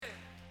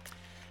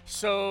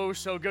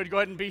So good. Go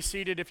ahead and be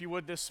seated if you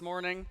would this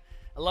morning.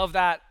 I love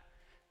that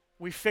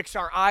we fix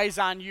our eyes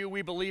on you.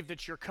 We believe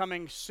that you're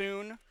coming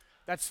soon.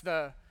 That's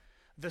the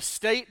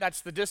state,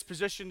 that's the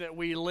disposition that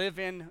we live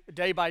in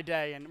day by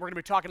day. And we're going to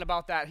be talking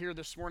about that here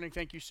this morning.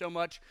 Thank you so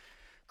much,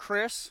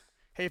 Chris.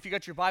 Hey, if you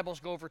got your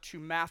Bibles, go over to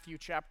Matthew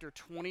chapter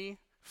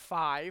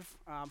 25.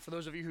 For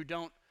those of you who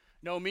don't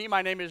know me,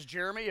 my name is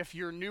Jeremy. If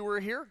you're newer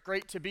here,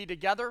 great to be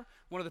together.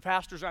 One of the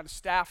pastors on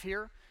staff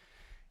here.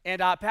 And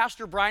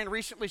Pastor Brian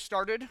recently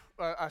started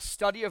a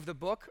study of the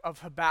book of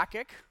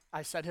Habakkuk.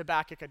 I said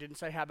Habakkuk, I didn't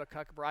say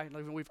Habakkuk, Brian.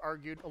 Even we've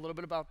argued a little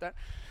bit about that.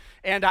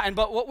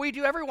 But what we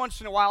do every once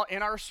in a while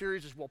in our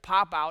series is we'll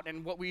pop out,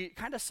 and what we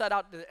kind of set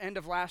out at the end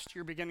of last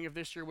year, beginning of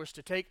this year, was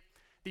to take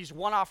these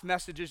one-off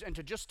messages and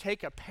to just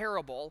take a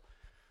parable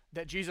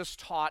that Jesus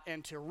taught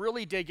and to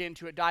really dig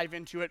into it, dive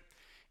into it,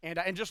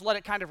 and just let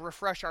it kind of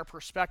refresh our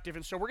perspective.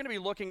 And so we're going to be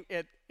looking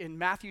at, in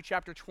Matthew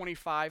chapter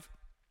 25,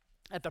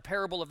 at the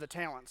parable of the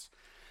talents.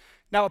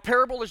 Now, a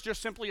parable is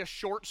just simply a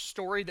short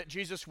story that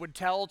Jesus would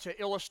tell to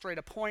illustrate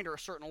a point or a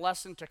certain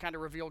lesson, to kind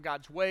of reveal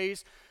God's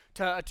ways,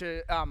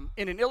 to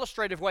in an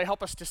illustrative way,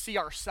 help us to see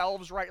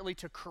ourselves rightly,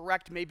 to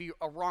correct maybe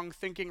a wrong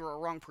thinking or a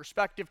wrong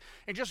perspective,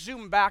 and just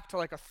zoom back to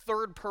like a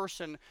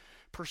third-person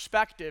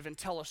perspective and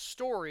tell a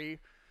story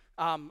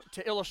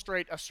to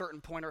illustrate a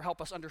certain point or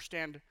help us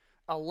understand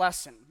a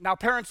lesson. Now,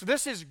 parents,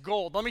 this is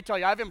gold. Let me tell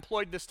you, I've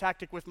employed this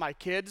tactic with my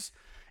kids,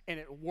 and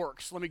it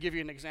works. Let me give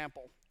you an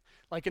example.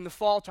 Like in the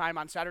fall time,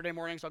 on Saturday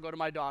mornings, I'll go to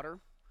my daughter,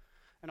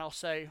 and I'll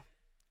say,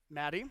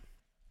 Maddie,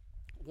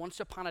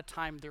 once upon a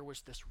time, there was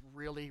this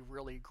really,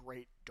 really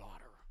great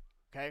daughter,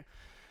 okay?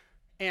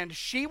 And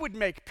she would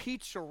make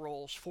pizza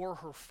rolls for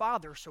her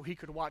father so he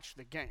could watch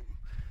the game.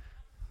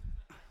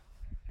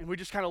 And we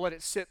just kind of let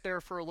it sit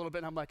there for a little bit,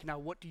 and I'm like, now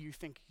what do you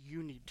think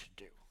you need to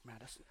do,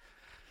 Madison?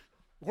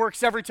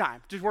 Works every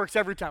time. Just works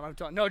every time. I'm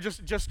telling. No,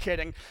 just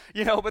kidding.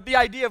 You know, but the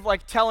idea of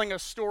like telling a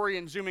story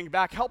and zooming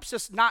back helps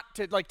us not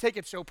to like take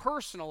it so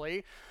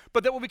personally,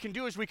 but that what we can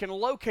do is we can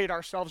locate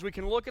ourselves. We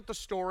can look at the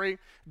story,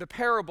 the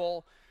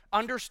parable,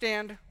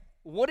 understand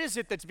what is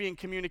it that's being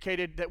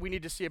communicated that we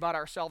need to see about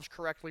ourselves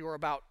correctly or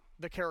about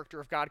the character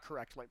of God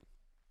correctly.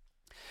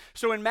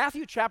 So in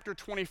Matthew chapter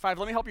 25,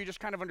 let me help you just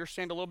kind of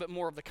understand a little bit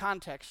more of the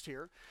context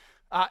here.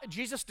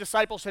 Jesus'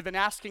 disciples had been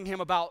asking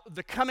him about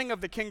the coming of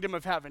the kingdom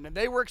of heaven, and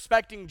they were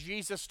expecting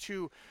Jesus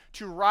to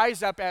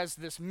rise up as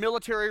this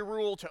military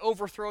rule, to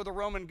overthrow the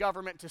Roman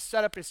government, to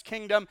set up his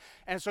kingdom.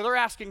 And so they're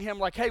asking him,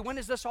 like, hey, when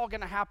is this all going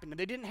to happen? And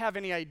they didn't have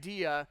any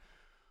idea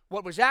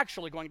what was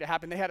actually going to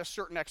happen. They had a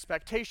certain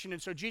expectation.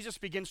 And so Jesus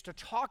begins to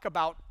talk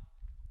about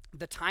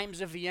the times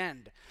of the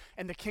end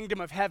and the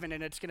kingdom of heaven,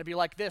 and it's going to be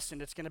like this,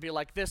 and it's going to be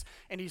like this.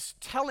 And he's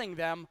telling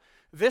them,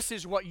 this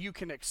is what you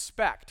can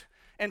expect.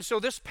 And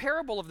so this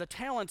parable of the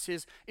talents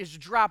is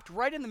dropped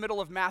right in the middle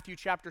of Matthew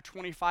chapter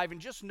 25.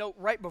 And just note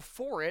right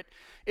before it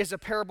is a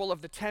parable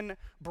of the 10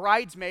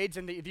 bridesmaids.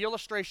 And the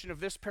illustration of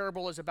this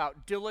parable is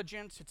about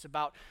diligence. It's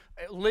about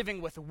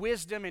living with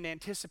wisdom and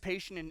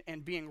anticipation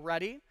and being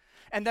ready.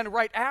 And then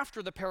right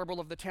after the parable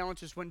of the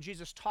talents is when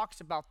Jesus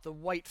talks about the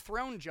white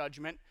throne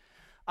judgment.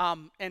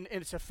 And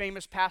it's a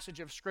famous passage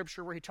of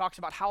Scripture where he talks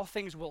about how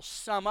things will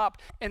sum up,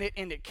 and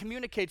it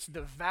communicates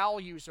the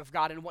values of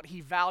God and what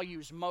he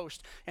values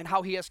most, and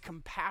how he has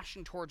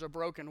compassion towards a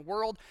broken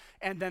world,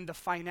 and then the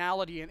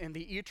finality and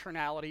the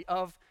eternality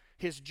of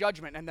his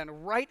judgment. And then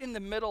right in the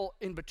middle,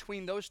 in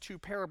between those two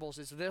parables,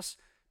 is this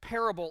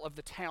parable of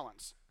the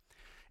talents.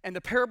 And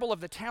the parable of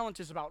the talents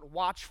is about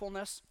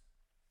watchfulness,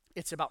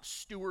 it's about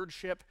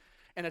stewardship,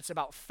 and it's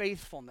about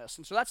faithfulness.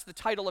 And so that's the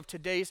title of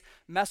today's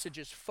message,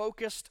 is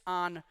Focused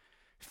on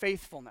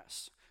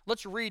Faithfulness.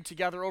 Let's read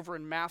together over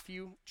in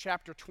Matthew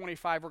chapter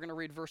 25. We're going to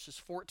read verses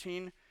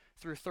 14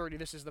 through 30.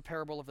 This is the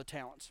parable of the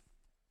talents.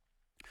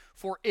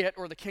 For it,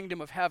 or the kingdom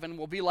of heaven,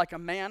 will be like a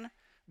man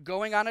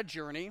going on a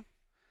journey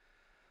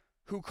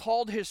who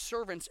called his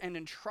servants and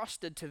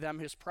entrusted to them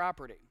his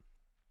property.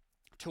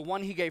 To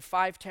one he gave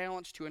 5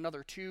 talents, to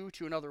another 2,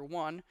 to another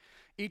 1,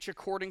 each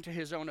according to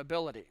his own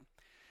ability.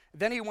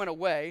 Then he went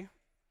away.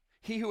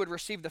 He who had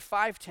received the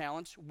 5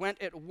 talents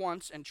went at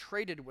once and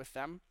traded with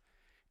them,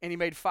 and he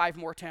made 5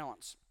 more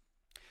talents.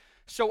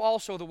 So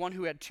also the one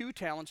who had 2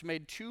 talents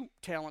made 2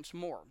 talents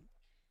more.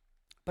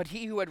 But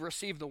he who had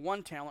received the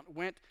 1 talent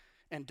went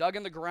and dug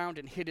in the ground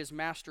and hid his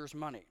master's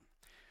money.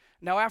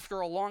 Now after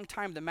a long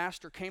time the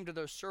master came to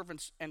those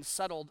servants and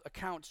settled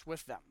accounts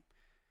with them.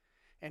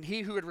 And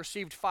he who had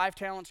received 5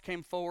 talents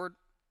came forward,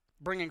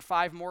 bringing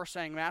 5 more,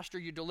 saying, Master,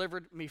 you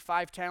delivered me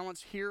 5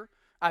 talents. Here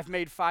I've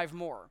made 5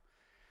 more.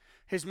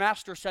 His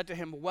master said to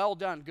him, Well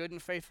done, good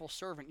and faithful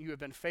servant. You have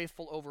been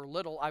faithful over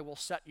little. I will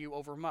set you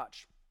over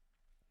much.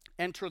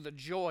 Enter the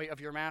joy of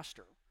your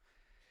master.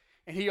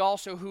 And he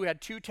also, who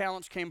had 2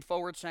 talents, came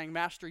forward, saying,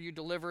 Master, you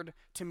delivered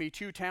to me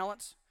 2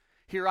 talents.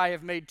 Here I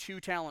have made 2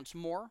 talents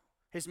more.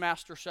 His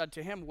master said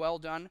to him, Well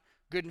done,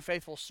 good and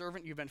faithful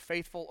servant. You've been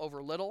faithful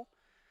over little.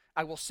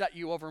 I will set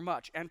you over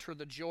much. Enter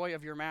the joy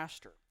of your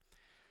master.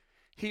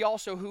 He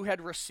also, who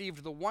had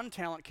received the 1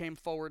 talent, came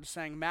forward,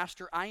 saying,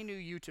 Master, I knew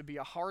you to be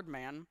a hard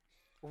man,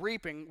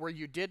 reaping where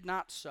you did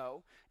not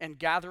sow, and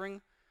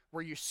gathering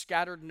where you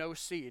scattered no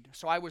seed.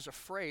 So I was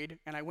afraid,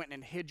 and I went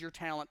and hid your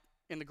talent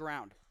in the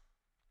ground.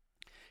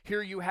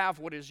 Here you have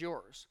what is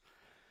yours."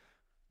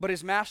 But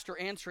his master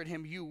answered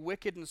him, "You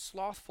wicked and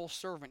slothful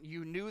servant,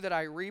 you knew that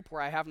I reap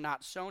where I have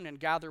not sown and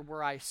gather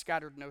where I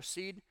scattered no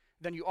seed.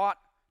 Then you ought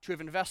to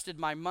have invested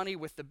my money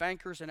with the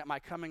bankers, and at my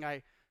coming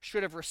I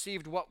should have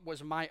received what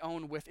was my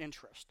own with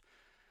interest.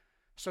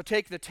 So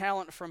take the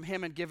talent from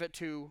him and give it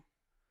to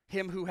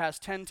him who has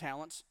 10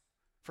 talents.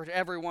 For to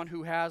everyone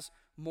who has,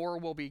 more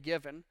will be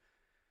given,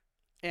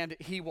 and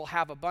he will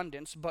have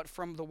abundance. But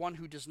from the one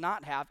who does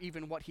not have,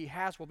 even what he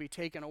has will be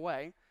taken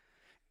away.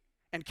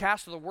 And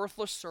cast the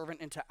worthless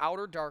servant into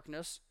outer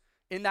darkness.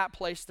 In that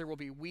place there will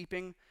be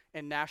weeping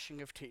and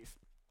gnashing of teeth."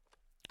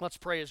 Let's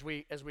pray as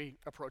we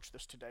approach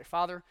this today.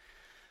 Father,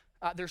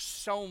 there's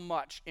so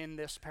much in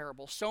this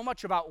parable, so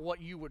much about what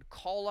you would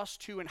call us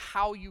to and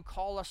how you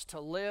call us to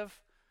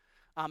live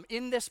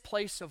in this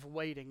place of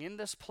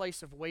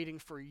waiting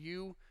for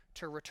you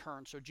to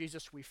return. So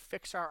Jesus, we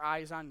fix our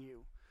eyes on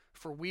you,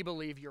 for we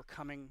believe you're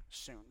coming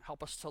soon.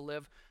 Help us to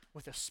live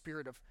with a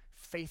spirit of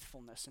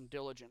faithfulness and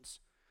diligence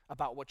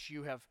about what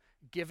you have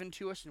given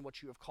to us and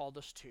what you have called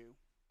us to.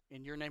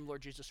 In your name,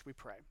 Lord Jesus, we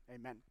pray.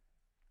 Amen.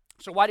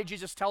 So why did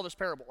Jesus tell this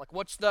parable? Like,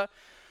 what's the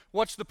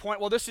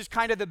point? Well, this is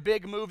kind of the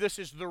big move. This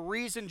is the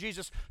reason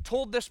Jesus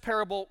told this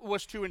parable,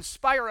 was to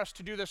inspire us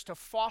to do this, to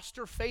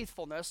foster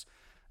faithfulness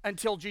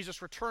until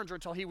Jesus returns or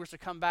until he was to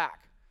come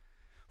back.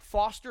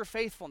 Foster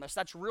faithfulness.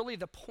 That's really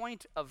the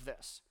point of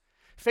this.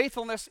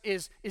 Faithfulness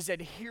is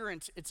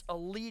adherence, it's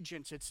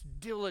allegiance, it's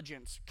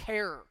diligence,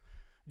 care,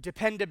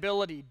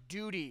 dependability,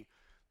 duty,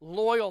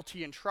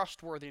 loyalty, and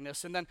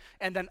trustworthiness. And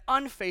then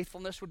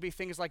unfaithfulness would be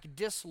things like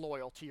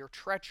disloyalty or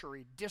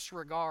treachery,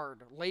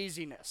 disregard,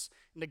 laziness,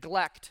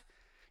 neglect,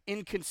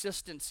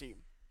 inconsistency,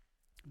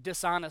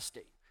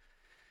 dishonesty.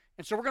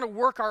 And so we're going to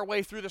work our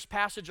way through this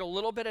passage a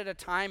little bit at a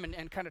time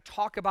and kind of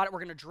talk about it. We're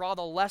going to draw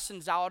the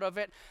lessons out of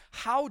it.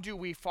 How do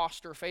we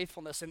foster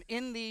faithfulness? And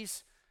in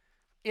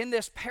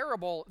this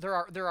parable, there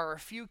are a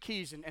few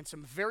keys and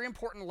some very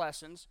important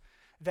lessons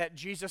that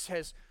Jesus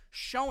has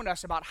shown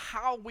us about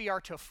how we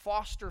are to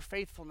foster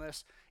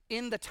faithfulness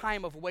in the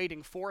time of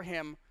waiting for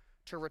him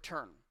to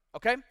return.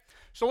 Okay?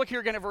 So look here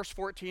again at verse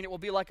 14. It will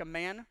be like a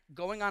man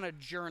going on a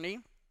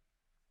journey.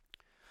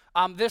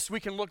 This, we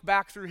can look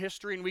back through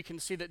history and we can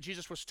see that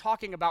Jesus was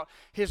talking about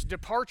his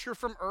departure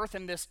from earth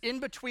and this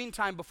in-between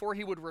time before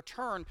he would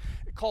return,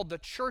 called the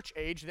church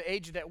age, the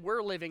age that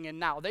we're living in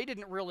now. They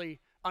didn't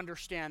really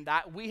understand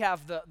that. We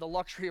have the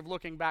luxury of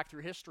looking back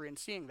through history and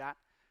seeing that.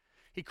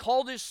 He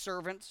called his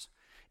servants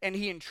and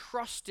he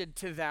entrusted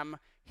to them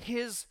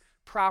his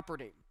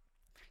property.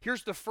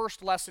 Here's the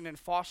first lesson in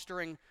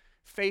fostering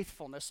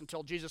faithfulness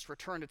until Jesus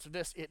returned. It's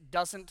this: it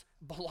doesn't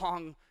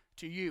belong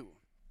to you.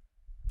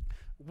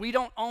 We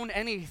don't own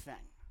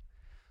anything.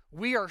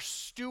 We are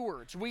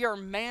stewards. We are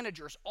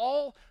managers.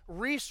 All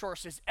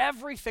resources,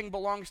 everything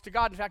belongs to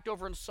God. In fact,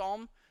 over in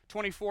Psalm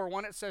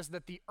 24:1, it says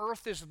that the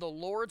earth is the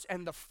Lord's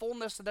and the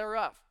fullness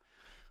thereof.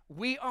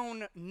 We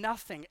own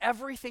nothing.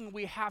 Everything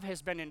we have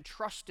has been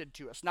entrusted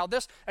to us. Now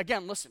this,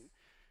 again, listen,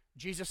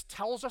 Jesus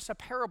tells us a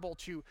parable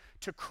to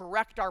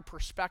correct our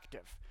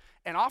perspective.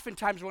 And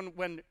oftentimes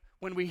when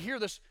we hear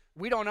this,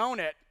 we don't own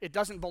it, it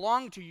doesn't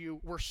belong to you,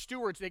 we're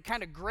stewards, it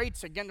kind of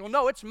grates again. Well,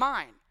 no, it's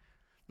mine.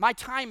 My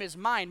time is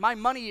mine. My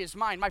money is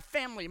mine. My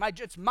family,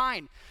 it's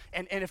mine.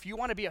 And if you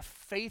want to be a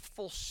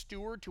faithful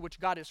steward to which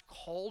God has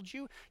called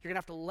you, you're going to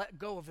have to let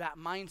go of that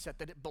mindset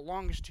that it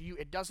belongs to you.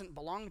 It doesn't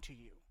belong to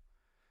you.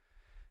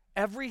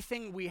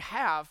 Everything we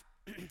have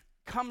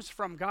comes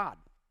from God.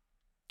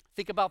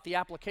 Think about the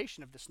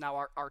application of this now.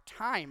 Our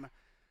time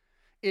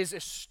is a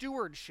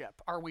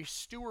stewardship. Are we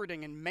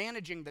stewarding and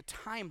managing the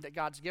time that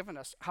God's given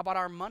us? How about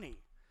our money?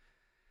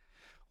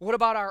 What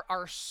about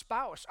our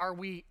spouse? Are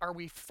we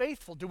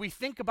faithful? Do we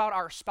think about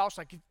our spouse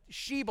like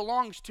she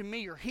belongs to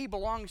me or he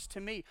belongs to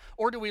me?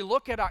 Or do we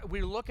look at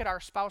our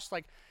spouse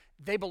like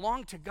they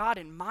belong to God,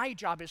 and my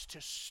job is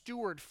to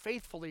steward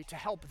faithfully to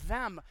help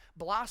them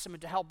blossom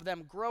and to help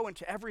them grow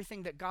into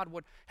everything that God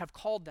would have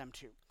called them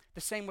to? The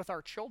same with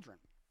our children,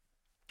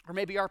 or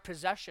maybe our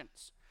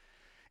possessions,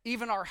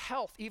 even our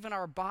health, even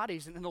our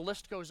bodies, and then the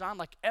list goes on.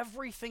 Like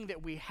everything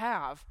that we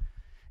have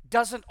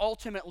doesn't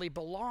ultimately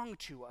belong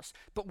to us,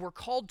 but we're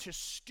called to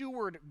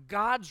steward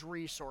God's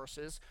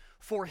resources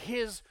for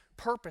his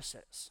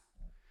purposes.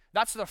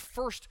 That's the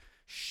first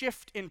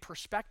shift in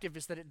perspective,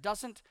 is that it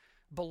doesn't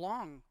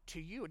belong to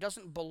you. It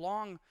doesn't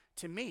belong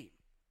to me.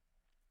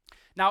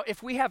 Now,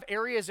 if we have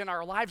areas in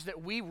our lives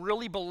that we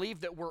really believe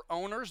that we're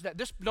owners, that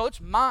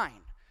it's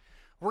mine,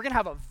 we're going to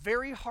have a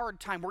very hard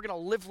time. We're going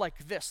to live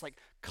like this, like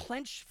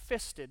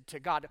clench-fisted to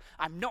God.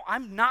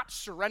 I'm not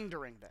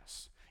surrendering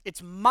this.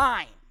 It's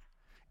mine.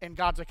 And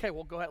God's like, hey,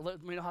 well, go ahead.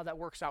 Let me know how that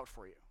works out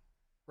for you,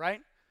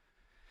 right?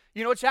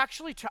 You know, it's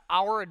actually to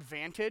our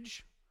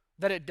advantage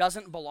that it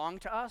doesn't belong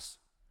to us.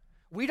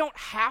 We don't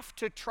have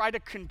to try to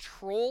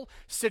control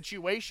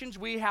situations.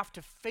 We have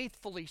to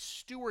faithfully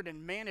steward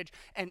and manage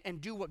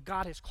and do what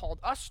God has called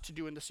us to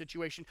do in the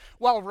situation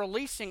while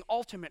releasing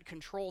ultimate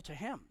control to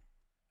Him.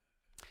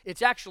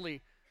 It's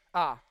actually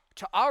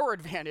to our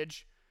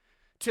advantage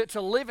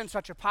to live in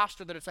such a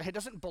posture that it's like, it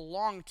doesn't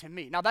belong to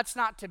me. Now, that's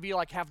not to be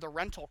like have the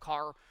rental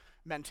car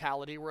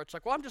mentality where it's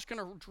like, well, I'm just going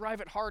to drive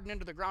it hard and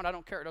into the ground. I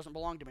don't care. It doesn't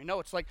belong to me. No,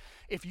 it's like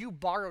if you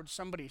borrowed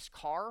somebody's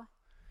car,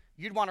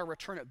 you'd want to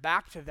return it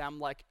back to them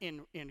like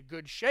in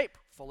good shape,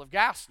 full of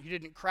gas. You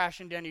didn't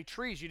crash into any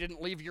trees. You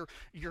didn't leave your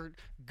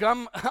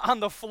gum on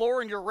the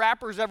floor and your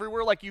wrappers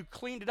everywhere. Like you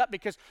cleaned it up,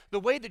 because the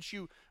way that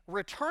you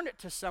return it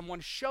to someone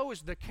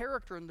shows the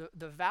character and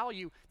the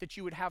value that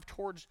you would have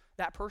towards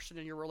that person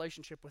in your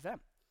relationship with them.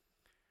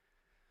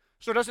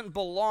 So it doesn't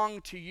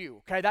belong to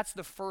you, okay? That's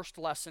the first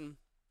lesson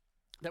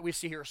that we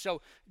see here.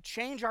 So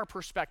change our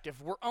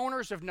perspective. We're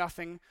owners of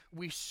nothing.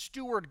 We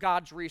steward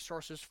God's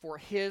resources for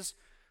His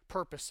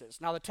purposes.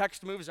 Now the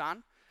text moves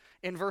on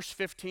in verse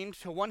 15.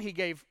 To one he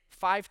gave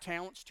 5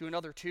 talents, to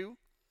another 2,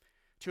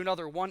 to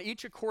another 1,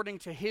 each according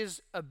to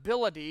his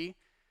ability.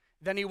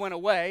 Then he went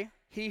away.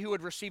 He who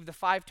had received the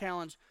 5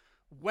 talents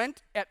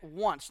went at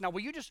once. Now will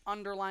you just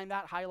underline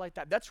that, highlight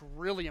that? That's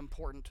really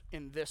important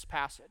in this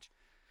passage.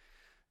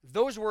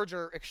 Those words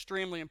are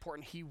extremely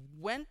important. He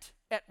went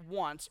at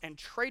once and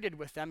traded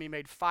with them. He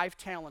made 5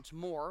 talents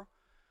more.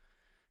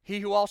 He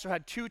who also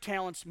had 2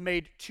 talents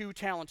made 2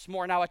 talents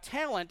more. Now, a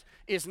talent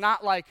is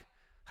not like,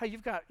 hey,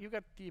 you've got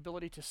the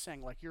ability to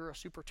sing, like you're a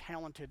super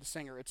talented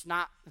singer. It's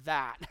not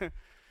that.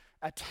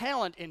 A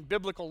talent in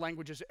biblical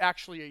language is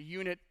actually a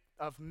unit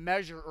of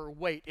measure or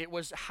weight. It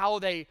was how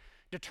they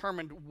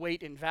determined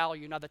weight and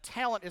value. Now, the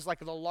talent is like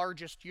the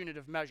largest unit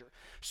of measure.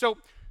 So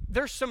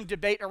there's some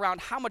debate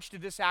around how much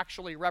did this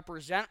actually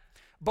represent.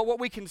 But what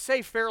we can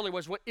say fairly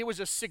was it was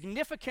a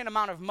significant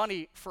amount of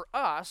money for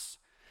us,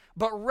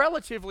 but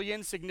relatively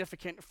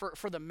insignificant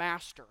for the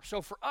master.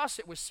 So for us,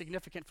 it was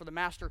significant. For the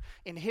master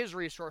in his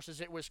resources,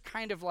 it was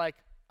kind of like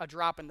a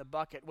drop in the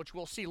bucket, which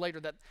we'll see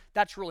later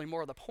that's really more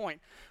of the point.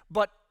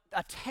 But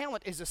a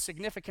talent is a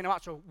significant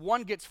amount. So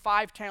one gets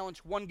 5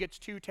 talents, one gets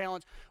 2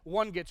 talents,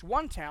 one gets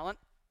 1 talent,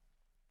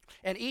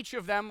 and each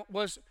of them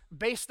was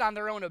based on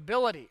their own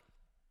ability,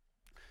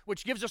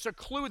 which gives us a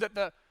clue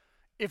that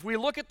if we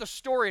look at the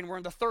story and we're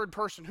in the third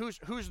person,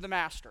 who's the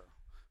master?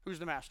 Who's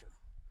the master?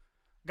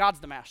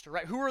 God's the master,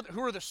 right? Who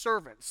are the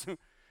servants?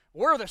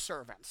 We're the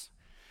servants.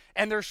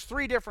 And there's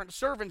 3 different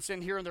servants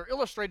in here, and they're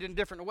illustrated in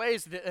different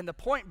ways. And the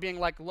point being,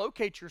 like,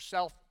 locate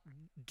yourself.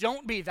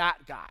 Don't be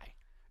that guy.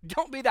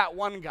 Don't be that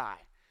one guy.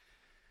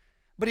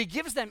 But he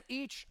gives them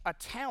each a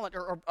talent,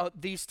 or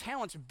these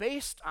talents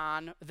based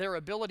on their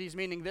abilities,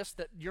 meaning this,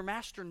 that your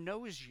master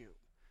knows you.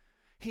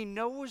 He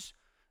knows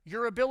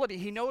your ability.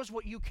 He knows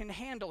what you can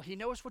handle. He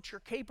knows what you're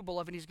capable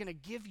of, and he's going to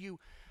give you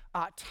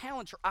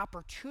talents or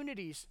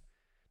opportunities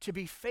to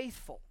be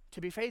faithful,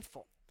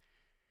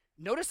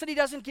 Notice that he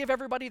doesn't give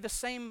everybody the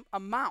same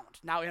amount.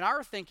 Now, in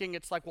our thinking,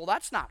 it's like, well,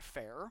 that's not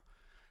fair.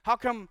 How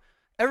come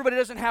everybody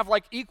doesn't have,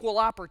 like, equal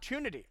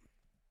opportunity?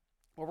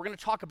 Well, we're going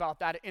to talk about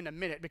that in a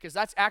minute, because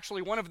that's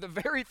actually one of the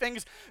very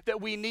things that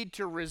we need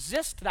to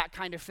resist that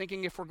kind of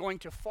thinking if we're going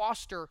to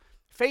foster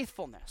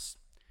faithfulness.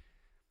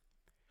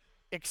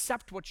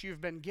 Accept what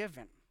you've been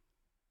given.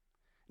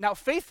 Now,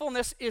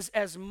 faithfulness is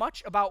as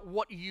much about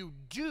what you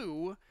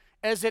do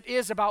as it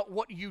is about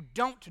what you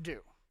don't do.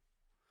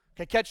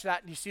 Okay, catch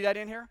that. Do you see that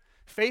in here?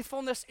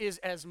 Faithfulness is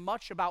as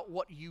much about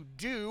what you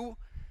do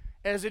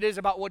as it is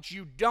about what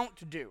you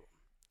don't do.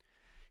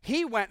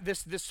 He went,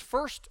 this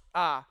first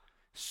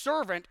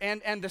servant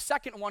and the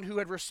second one who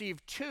had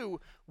received 2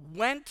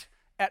 went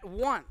at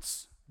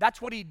once.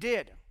 That's what he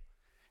did.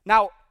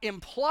 Now,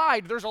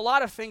 implied, there's a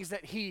lot of things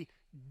that he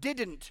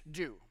didn't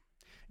do.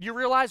 You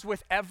realize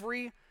with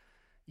every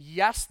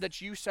yes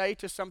that you say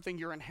to something,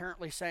 you're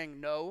inherently saying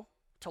no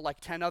to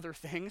like 10 other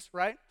things,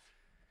 right?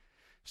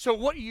 So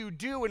what you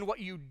do and what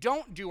you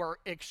don't do are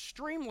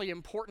extremely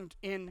important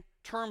in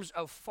terms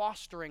of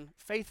fostering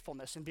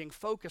faithfulness and being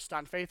focused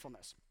on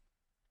faithfulness.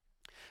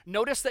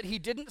 Notice that he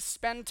didn't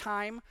spend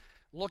time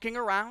looking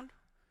around.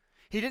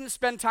 He didn't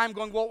spend time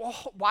going,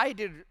 well, why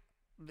did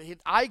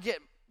I get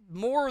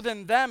more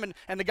than them?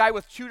 And the guy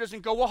with 2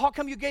 doesn't go, well, how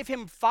come you gave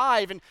him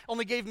 5 and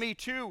only gave me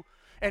 2?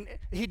 And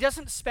he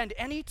doesn't spend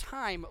any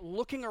time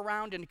looking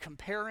around and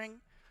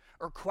comparing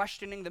or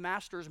questioning the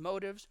master's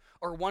motives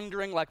or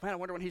wondering, like, man, I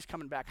wonder when he's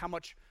coming back. How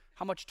much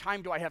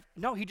time do I have?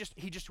 No, he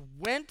just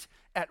went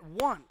at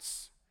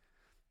once.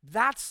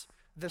 That's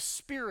the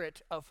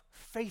spirit of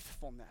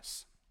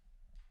faithfulness.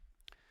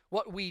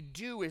 What we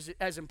do is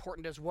as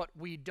important as what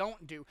we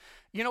don't do.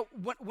 You know,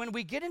 when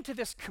we get into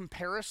this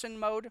comparison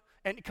mode,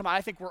 and come on,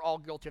 I think we're all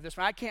guilty of this.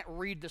 I can't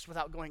read this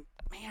without going,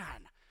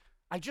 man,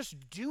 I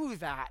just do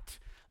that.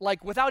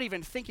 Like, without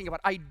even thinking about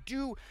it.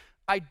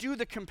 I do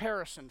the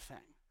comparison thing.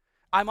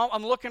 I'm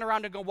looking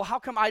around and going, well, how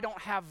come I don't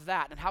have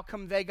that? And how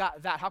come they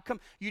got that? How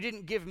come you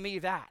didn't give me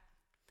that?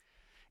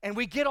 And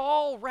we get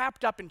all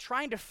wrapped up in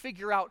trying to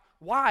figure out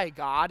why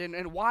God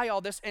and why all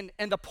this. And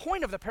the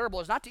point of the parable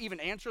is not to even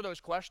answer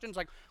those questions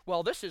like,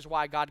 well, this is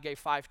why God gave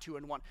 5, 2,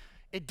 and 1.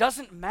 It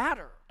doesn't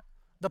matter.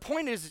 The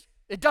point is,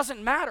 it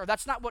doesn't matter.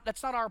 That's not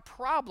our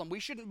problem. We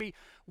shouldn't be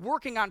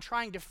working on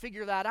trying to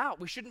figure that out.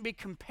 We shouldn't be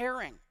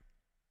comparing.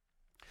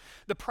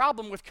 The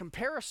problem with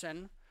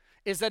comparison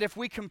is that if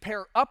we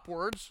compare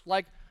upwards,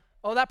 like,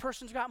 oh, that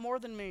person's got more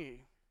than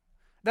me,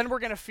 then we're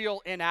going to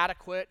feel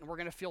inadequate, and we're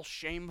going to feel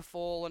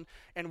shameful,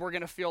 and we're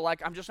going to feel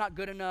like I'm just not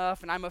good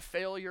enough, and I'm a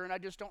failure, and I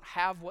just don't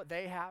have what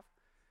they have.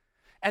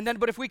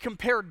 But if we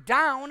compare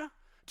down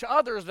to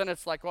others, then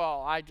it's like,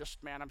 well,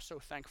 I'm so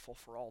thankful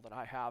for all that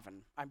I have,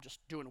 and I'm just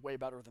doing way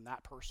better than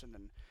that person.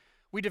 And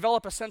we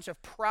develop a sense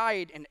of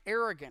pride and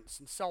arrogance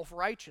and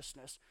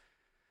self-righteousness.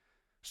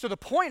 So the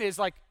point is,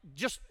 like,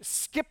 just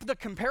skip the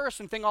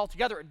comparison thing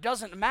altogether. It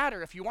doesn't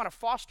matter. If you want to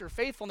foster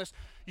faithfulness,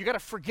 you got to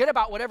forget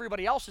about what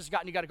everybody else has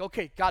got, and you got to go,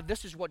 okay, God,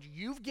 this is what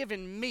you've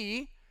given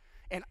me,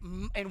 and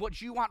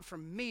what you want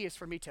from me is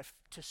for me to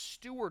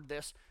steward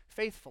this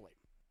faithfully.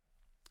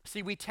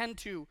 See, we tend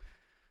to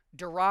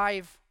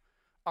derive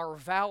our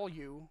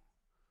value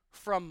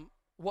from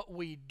what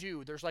we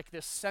do. There's like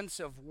this sense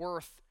of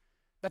worth.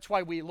 That's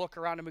why we look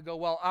around and we go,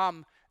 well,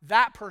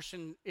 that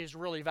person is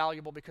really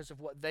valuable because of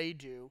what they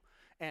do.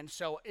 And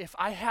so if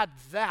I had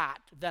that,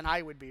 then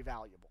I would be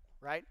valuable,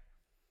 right?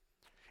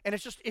 And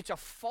it's a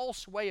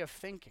false way of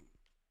thinking.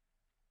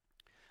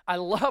 I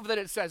love that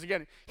it says,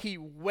 again, he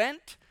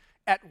went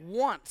at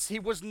once. He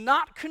was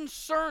not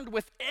concerned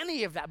with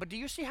any of that. But do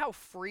you see how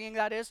freeing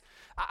that is?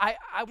 I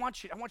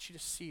want you to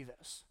see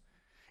this.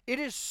 It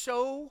is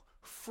so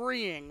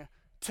freeing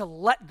to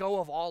let go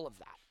of all of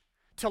that.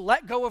 To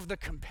let go of the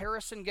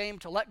comparison game,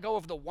 to let go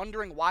of the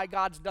wondering why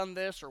God's done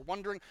this, or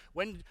wondering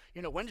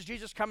when's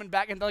Jesus coming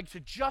back, and like to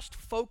just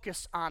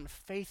focus on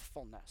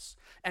faithfulness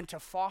and to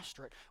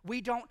foster it.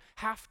 We don't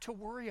have to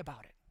worry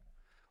about it.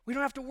 We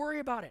don't have to worry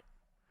about it.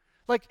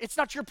 Like, it's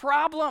not your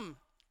problem.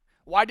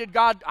 Why did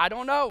God? I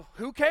don't know.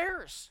 Who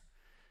cares?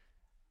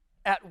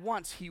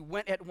 He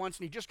went at once,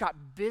 and he just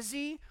got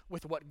busy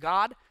with what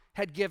God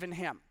had given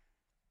him.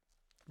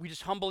 We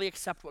just humbly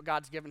accept what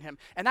God's given him.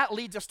 And that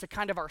leads us to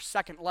kind of our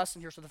second lesson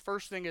here. So the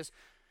first thing is,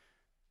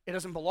 it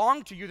doesn't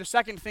belong to you. The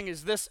second thing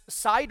is, this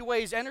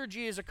sideways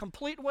energy is a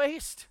complete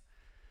waste.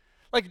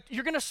 Like,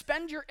 you're going to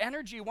spend your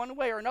energy one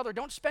way or another.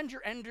 Don't spend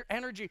your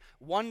energy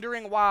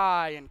wondering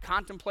why and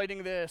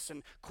contemplating this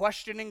and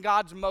questioning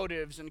God's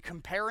motives and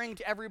comparing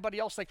to everybody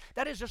else. Like,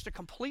 that is just a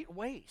complete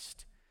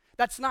waste.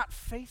 That's not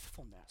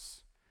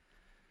faithfulness.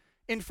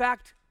 In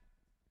fact,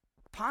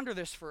 ponder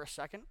this for a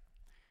second.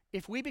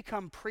 If we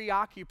become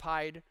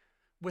preoccupied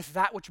with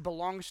that which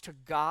belongs to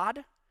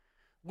God,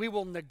 we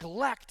will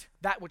neglect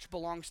that which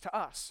belongs to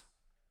us.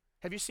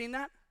 Have you seen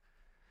that?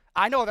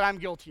 I know that I'm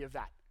guilty of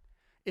that.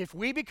 If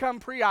we become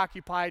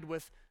preoccupied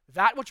with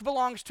that which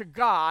belongs to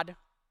God,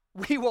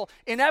 we will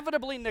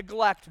inevitably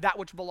neglect that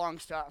which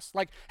belongs to us.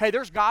 Like, hey,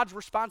 there's God's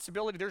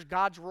responsibility, there's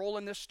God's role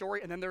in this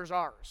story, and then there's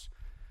ours.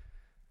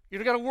 You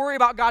don't got to worry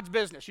about God's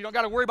business. You don't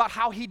got to worry about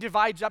how he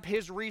divides up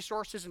his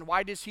resources and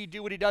why does he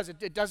do what he does.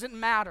 It doesn't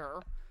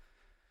matter.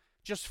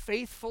 Just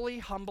faithfully,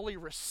 humbly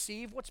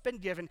receive what's been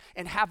given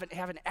and have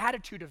an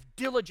attitude of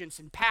diligence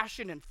and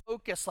passion and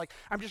focus. Like,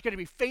 I'm just going to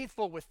be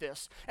faithful with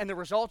this, and the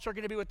results are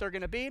going to be what they're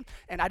going to be.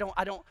 And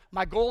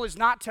my goal is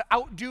not to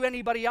outdo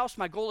anybody else.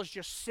 My goal is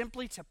just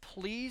simply to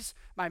please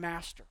my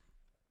master.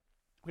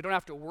 We don't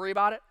have to worry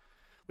about it.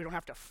 We don't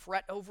have to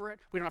fret over it.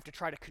 We don't have to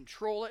try to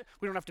control it.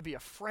 We don't have to be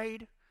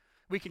afraid.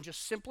 We can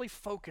just simply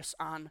focus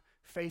on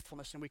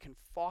faithfulness, and we can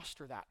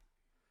foster that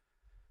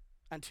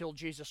until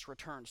Jesus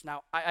returns.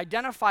 Now,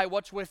 identify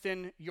what's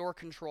within your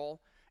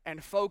control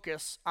and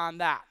focus on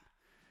that.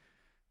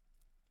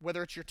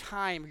 Whether it's your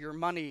time, your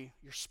money,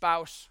 your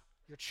spouse,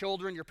 your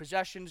children, your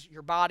possessions,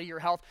 your body, your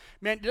health.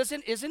 Man,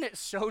 isn't it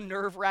so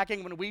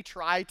nerve-wracking when we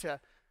try to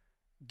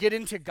get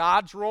into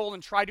God's role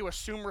and try to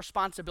assume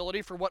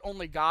responsibility for what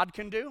only God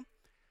can do?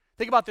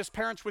 Think about this,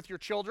 parents with your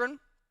children.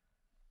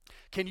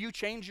 Can you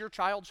change your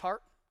child's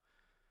heart?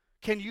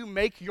 Can you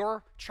make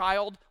your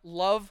child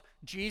love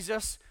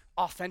Jesus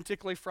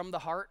authentically from the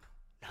heart?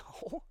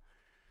 No.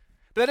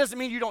 But that doesn't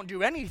mean you don't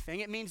do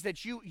anything. It means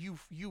that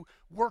you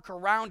work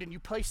around and you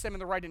place them in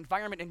the right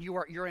environment, and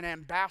you're an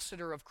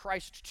ambassador of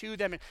Christ to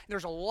them. And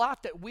there's a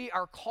lot that we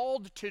are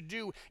called to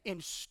do in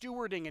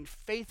stewarding and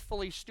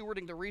faithfully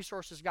stewarding the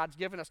resources God's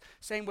given us.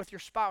 Same with your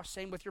spouse,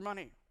 same with your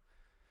money.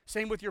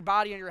 Same with your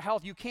body and your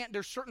health.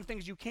 There's certain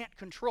things you can't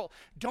control.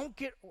 Don't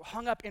get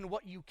hung up in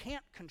what you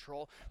can't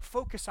control.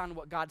 Focus on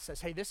what God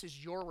says. Hey, this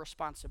is your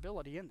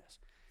responsibility in this.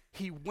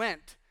 He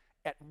went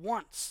at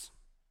once.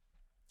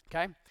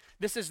 Okay?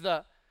 This is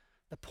the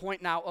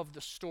point now of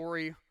the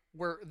story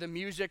where the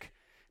music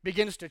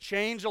begins to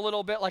change a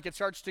little bit, like it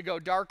starts to go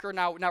darker.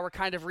 Now we're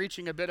kind of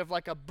reaching a bit of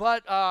like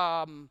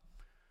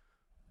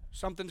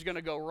something's going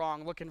to go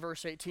wrong. Look in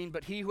verse 18.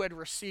 But he who had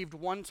received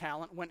 1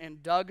 talent went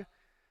and dug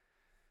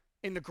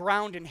in the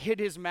ground and hid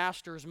his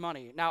master's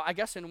money. Now, I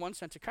guess in one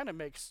sense it kind of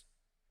makes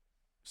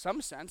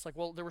some sense. Like,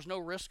 well, there was no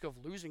risk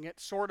of losing it,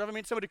 sort of. I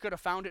mean, somebody could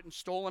have found it and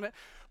stolen it,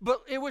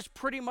 but it was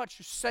pretty much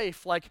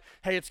safe. Like,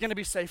 hey, it's going to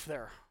be safe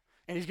there,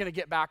 and he's going to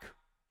get back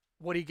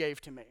what he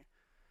gave to me.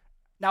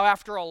 Now,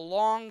 after a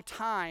long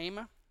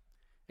time,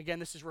 again,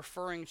 this is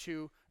referring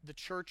to the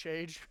church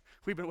age.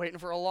 We've been waiting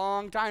for a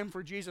long time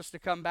for Jesus to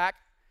come back,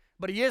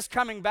 but he is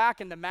coming back,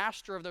 and the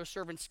master of those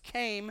servants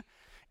came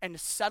and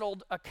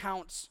settled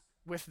accounts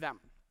with them.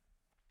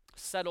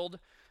 Settled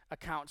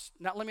accounts.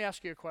 Now, let me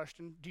ask you a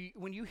question.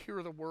 When you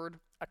hear the word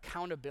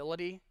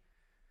accountability,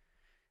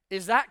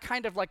 is that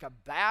kind of like a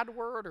bad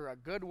word or a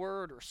good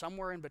word or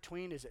somewhere in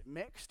between? Is it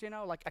mixed,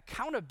 Like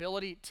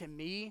accountability to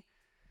me,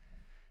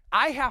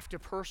 I have to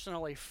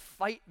personally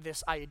fight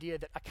this idea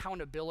that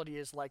accountability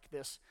is like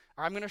this.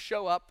 Or I'm going to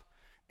show up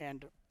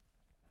and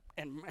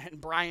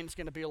Brian's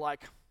going to be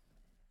like,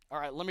 all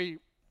right, let me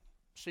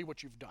see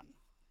what you've done.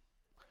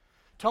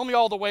 Tell me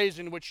all the ways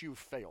in which you've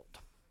failed.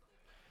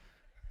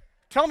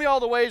 Tell me all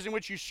the ways in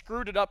which you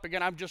screwed it up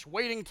again. I'm just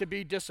waiting to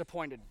be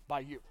disappointed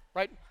by you,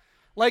 right?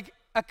 Like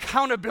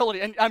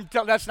accountability, and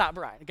that's not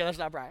Brian. Okay, that's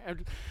not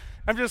Brian.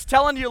 I'm just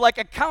telling you, like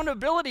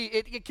accountability,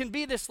 it can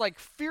be this like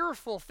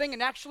fearful thing,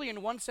 and actually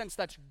in one sense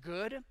that's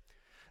good.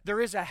 There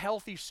is a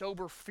healthy,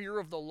 sober fear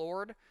of the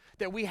Lord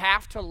that we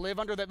have to live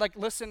under that. Like,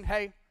 listen,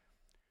 hey,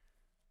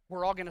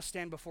 we're all going to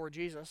stand before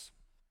Jesus,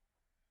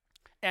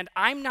 and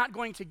I'm not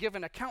going to give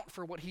an account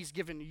for what he's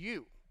given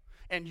you,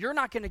 and you're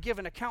not going to give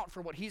an account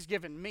for what he's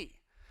given me.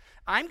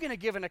 I'm going to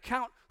give an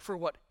account for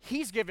what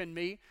he's given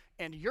me,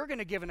 and you're going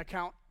to give an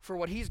account for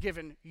what he's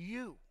given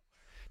you.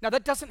 Now,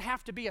 that doesn't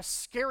have to be a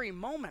scary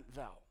moment,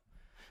 though.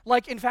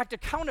 Like, in fact,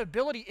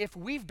 accountability, if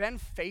we've been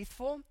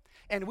faithful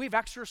and we've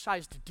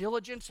exercised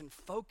diligence and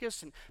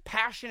focus and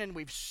passion and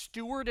we've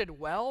stewarded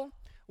well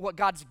what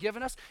God's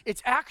given us,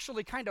 it's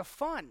actually kind of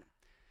fun.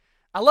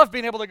 I love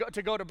being able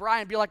to go to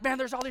Brian and be like, man,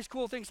 there's all these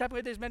cool things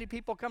happening. This many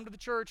people come to the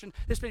church, and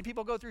this many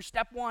people go through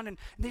step one, and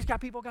these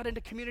people got into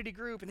community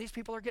group, and these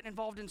people are getting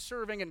involved in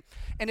serving, and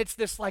it's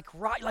this like,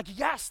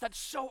 yes, that's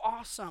so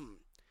awesome.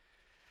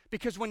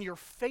 Because when you're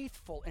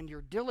faithful and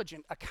you're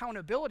diligent,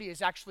 accountability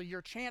is actually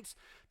your chance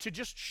to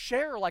just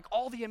share like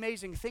all the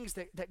amazing things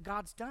that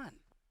God's done.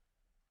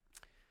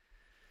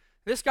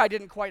 This guy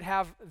didn't quite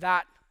have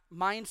that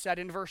mindset.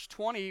 In verse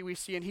 20, we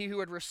see, and he who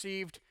had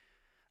received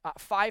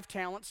 5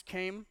 talents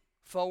came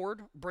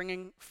forward,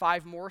 bringing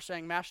 5 more,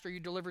 saying, Master, you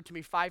delivered to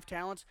me 5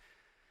 talents.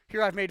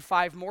 Here I've made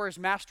 5 more. His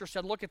master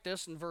said, look at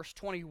this in verse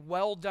 20,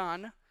 well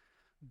done,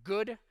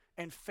 good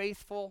and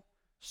faithful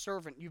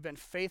servant. You've been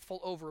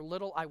faithful over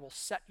little, I will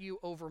set you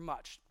over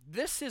much.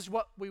 This is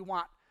what we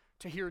want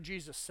to hear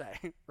Jesus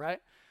say, right?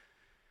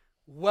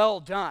 Well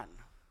done,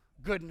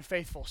 good and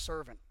faithful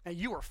servant. And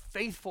you were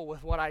faithful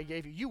with what I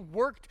gave you. You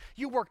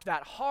worked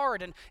that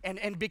hard,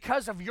 and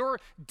because of your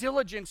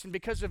diligence and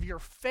because of your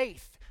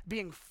faith,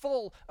 being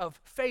full of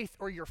faith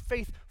or your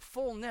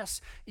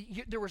faithfulness,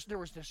 there was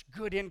this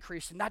good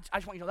increase, and I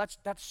just want you to know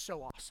that's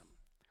so awesome.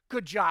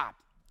 Good job.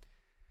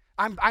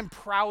 I'm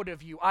proud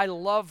of you. I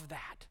love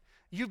that.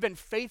 You've been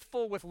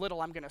faithful with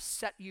little. I'm going to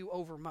set you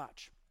over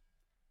much.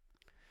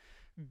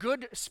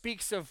 Good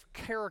speaks of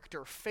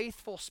character.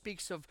 Faithful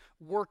speaks of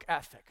work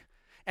ethic.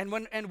 And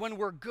when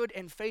we're good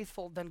and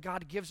faithful, then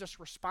God gives us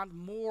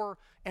more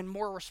and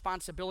more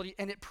responsibility,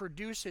 and it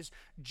produces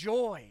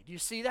joy. Do you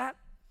see that?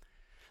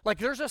 Like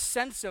there's a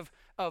sense of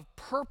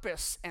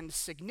purpose and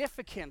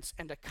significance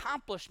and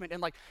accomplishment,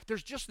 and like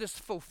there's just this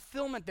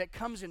fulfillment that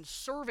comes in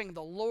serving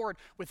the Lord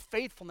with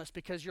faithfulness,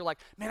 because you're like,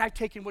 man, I've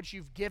taken what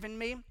you've given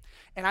me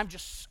and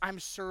I'm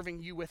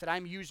serving you with it.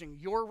 I'm using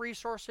your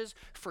resources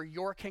for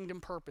your kingdom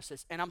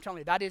purposes. And I'm telling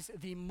you, that is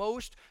the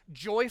most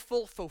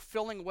joyful,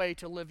 fulfilling way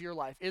to live your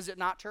life. Is it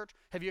not, church?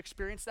 Have you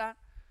experienced that?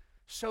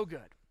 So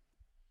good.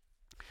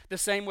 The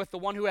same with the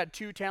one who had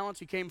 2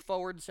 talents. He came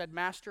forward and said,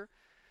 Master,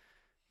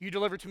 you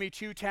delivered to me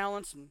 2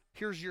 talents, and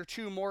here's your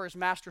 2 more. His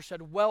master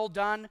said, well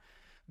done,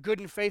 good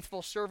and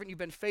faithful servant. You've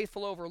been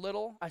faithful over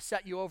little. I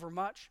set you over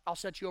much. I'll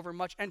set you over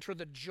much. Enter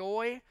the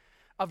joy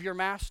of your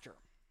master.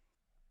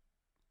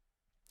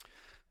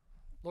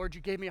 Lord,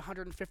 you gave me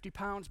 150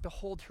 pounds.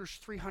 Behold, here's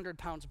 300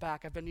 pounds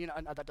back. I've been,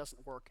 that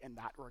doesn't work in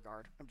that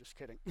regard. I'm just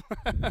kidding.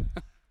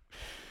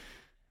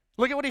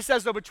 Look at what he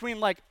says, though, between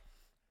like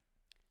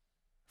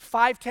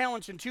 5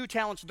 talents and 2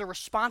 talents, the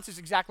response is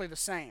exactly the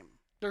same.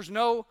 There's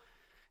no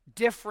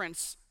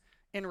difference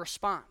in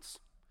response.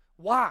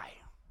 Why?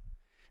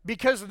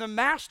 Because the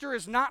master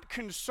is not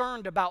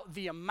concerned about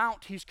the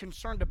amount, he's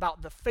concerned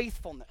about the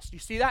faithfulness. Do you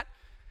see that?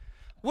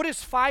 What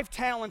is 5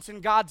 talents in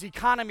God's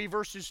economy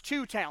versus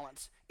 2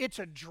 talents? It's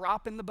a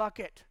drop in the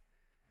bucket.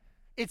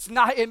 It's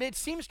not, it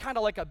seems kind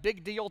of like a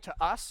big deal to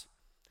us.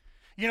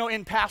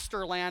 In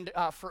pastor land,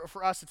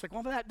 for us, it's like,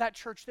 well, that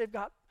church, they've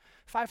got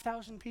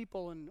 5,000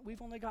 people and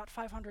we've only got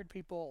 500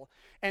 people.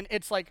 And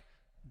it's like,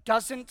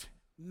 doesn't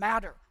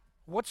matter.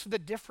 What's the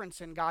difference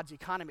in God's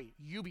economy?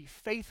 You be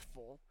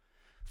faithful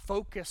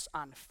Focus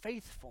on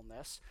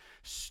faithfulness.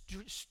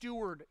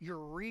 Steward your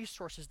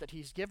resources that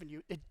he's given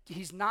you.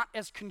 He's not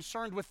as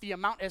concerned with the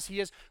amount as he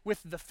is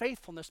with the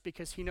faithfulness,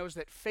 because he knows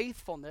that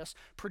faithfulness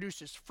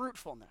produces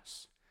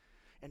fruitfulness.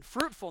 And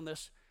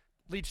fruitfulness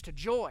leads to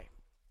joy.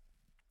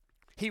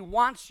 He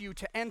wants you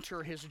to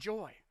enter his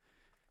joy.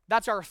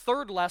 That's our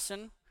third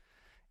lesson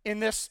in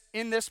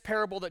this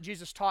parable that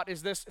Jesus taught,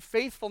 is this: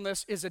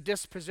 faithfulness is a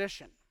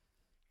disposition.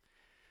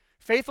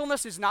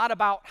 Faithfulness is not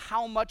about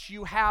how much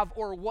you have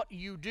or what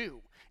you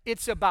do.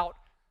 It's about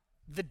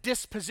the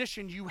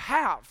disposition you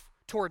have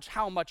towards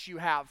how much you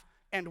have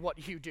and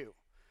what you do.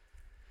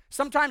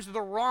 Sometimes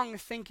the wrong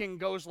thinking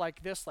goes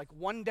like this, like,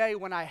 one day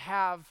when I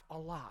have a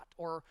lot,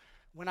 or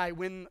when I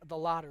win the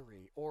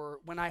lottery, or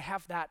when I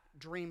have that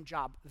dream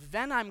job,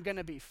 then I'm going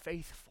to be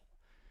faithful.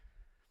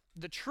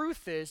 The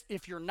truth is,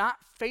 if you're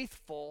not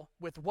faithful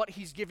with what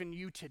he's given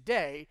you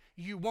today,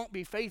 you won't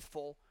be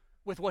faithful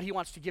with what he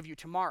wants to give you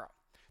tomorrow.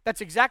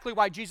 That's exactly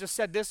why Jesus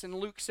said this in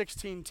Luke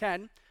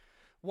 16:10.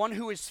 One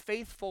who is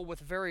faithful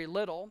with very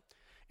little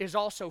is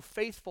also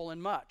faithful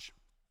in much.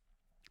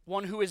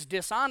 One who is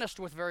dishonest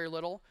with very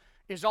little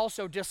is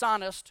also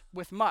dishonest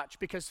with much,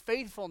 because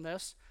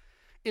faithfulness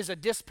is a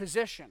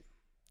disposition.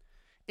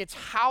 It's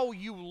how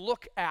you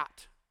look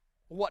at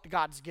what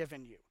God's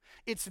given you.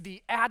 It's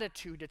the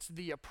attitude, it's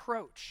the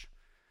approach.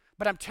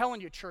 But I'm telling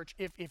you, church,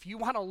 if you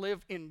want to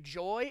live in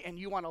joy, and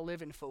you want to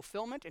live in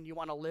fulfillment, and you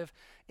want to live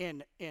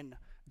in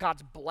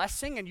God's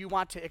blessing, and you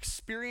want to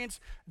experience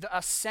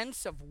a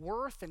sense of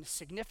worth and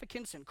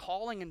significance and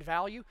calling and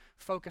value,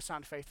 focus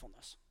on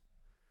faithfulness.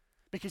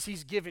 Because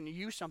he's given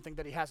you something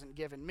that he hasn't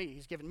given me.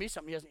 He's given me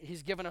something.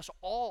 He's given us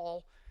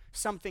all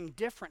something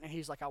different, and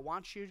he's like, I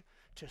want you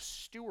to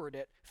steward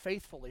it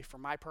faithfully for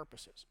my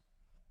purposes.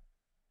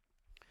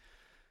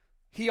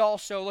 He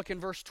also, look in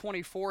verse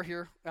 24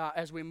 here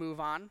as we move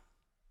on.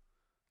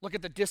 Look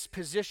at the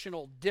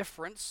dispositional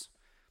difference.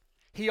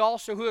 He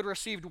also, who had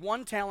received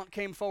 1 talent,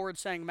 came forward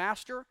saying,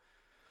 Master,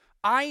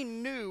 I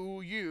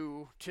knew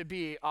you to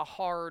be a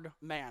hard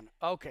man.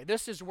 Okay,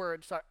 this is where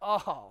it's like,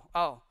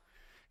 oh.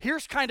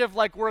 Here's kind of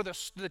like where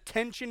the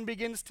tension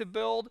begins to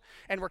build,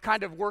 and we're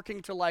kind of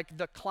working to like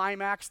the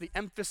climax, the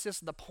emphasis,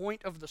 the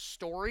point of the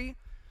story.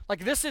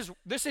 Like this is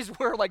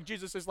where like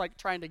Jesus is like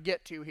trying to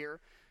get to here.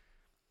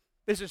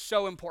 This is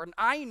so important.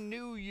 I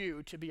knew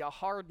you to be a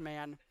hard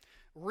man,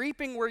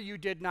 reaping where you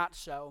did not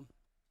sow,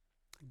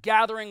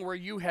 gathering where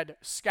you had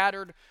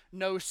scattered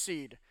no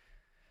seed.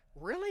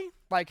 Really?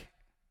 Like,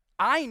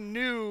 I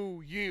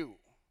knew you.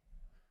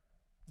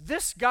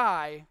 This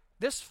guy,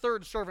 this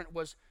third servant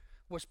was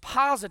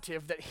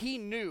positive that he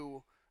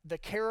knew the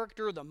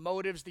character, the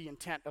motives, the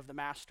intent of the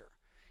master.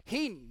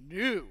 He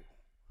knew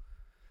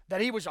that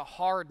he was a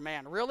hard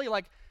man. Really?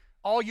 Like,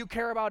 all you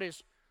care about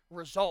is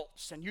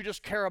results, and you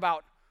just care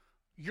about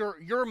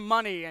your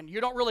money, and you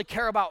don't really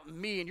care about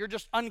me, and you're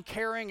just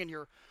uncaring, and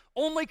you're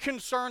only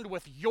concerned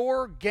with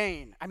your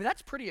gain. I mean,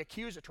 that's pretty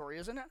accusatory,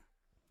 isn't it?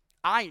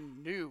 I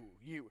knew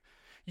you.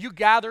 You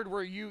gathered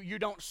where you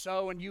don't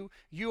sow, and you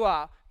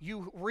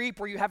reap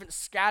where you haven't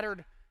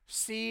scattered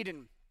seed.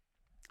 And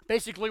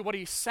basically what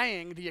he's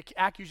saying, the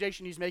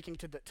accusation he's making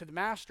to the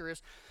master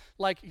is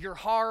like, you're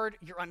hard,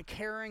 you're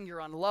uncaring, you're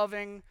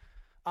unloving,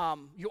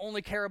 you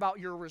only care about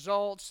your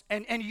results,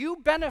 and you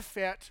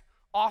benefit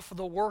off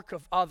the work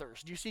of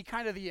others. Do you see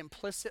kind of the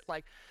implicit,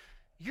 like,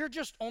 you're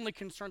just only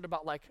concerned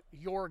about like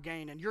your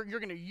gain, and you're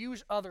going to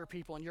use other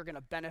people, and you're going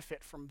to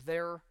benefit from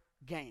their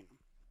gain.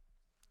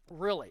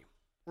 Really.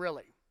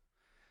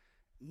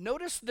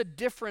 Notice the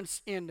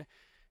difference in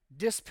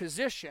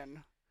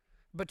disposition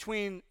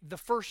between the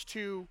first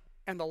two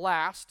and the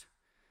last,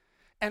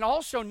 and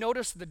also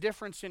notice the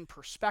difference in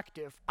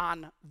perspective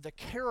on the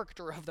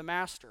character of the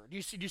master. Do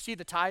you see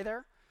the tie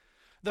there?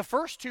 The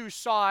first two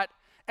saw it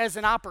as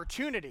an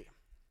opportunity.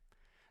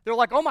 They're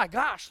like, oh my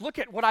gosh, look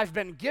at what I've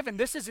been given.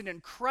 This is an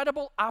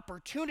incredible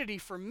opportunity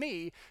for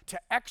me to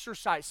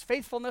exercise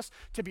faithfulness,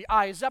 to be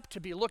eyes up, to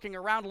be looking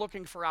around,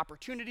 looking for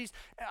opportunities,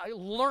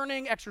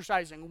 learning,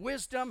 exercising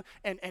wisdom,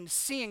 and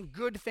seeing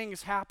good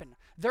things happen.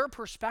 Their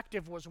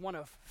perspective was one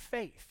of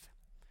faith.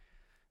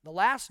 The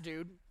last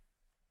dude,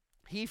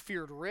 he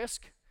feared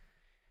risk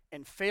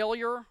and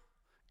failure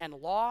and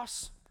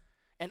loss,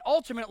 and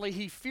ultimately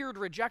he feared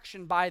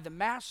rejection by the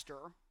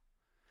master.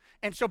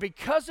 And so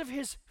because of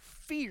his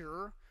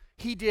fear,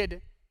 he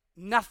did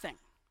nothing.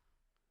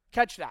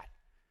 Catch that.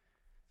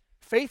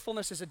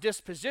 Faithfulness is a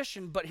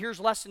disposition, but here's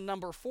lesson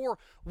number 4.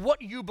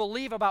 What you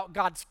believe about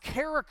God's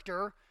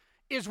character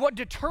is what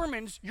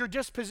determines your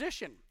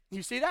disposition.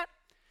 You see that?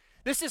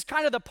 This is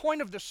kind of the point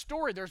of the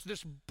story. There's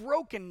this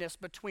brokenness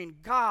between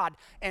God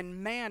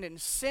and man, and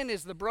sin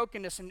is the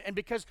brokenness. And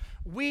because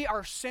we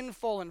are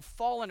sinful and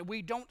fallen,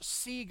 we don't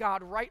see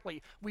God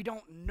rightly. We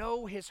don't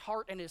know his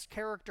heart and his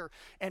character.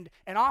 And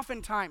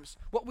oftentimes,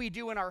 what we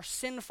do in our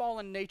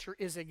sin-fallen nature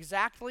is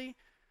exactly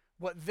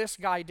what this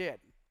guy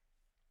did.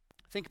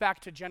 Think back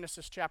to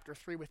Genesis chapter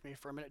 3 with me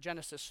for a minute.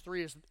 Genesis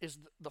 3 is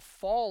the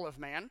fall of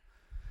man.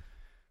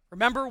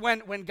 Remember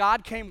when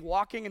God came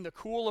walking in the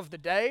cool of the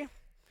day?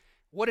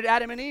 What did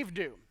Adam and Eve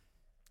do?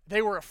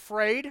 They were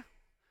afraid,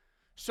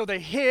 so they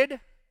hid,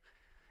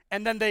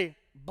 and then they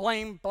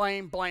blame,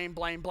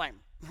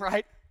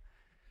 right?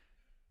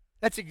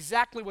 That's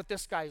exactly what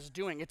this guy is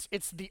doing.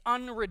 It's the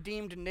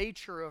unredeemed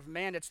nature of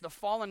man. It's the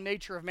fallen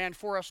nature of man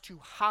for us to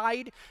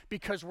hide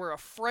because we're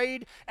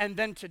afraid and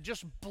then to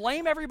just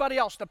blame everybody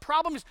else. The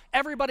problem is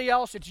everybody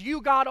else. It's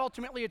you, God,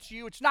 ultimately it's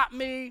you. It's not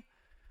me.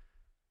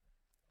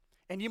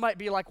 And you might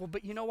be like, well,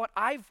 but you know what?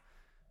 I've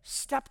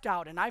stepped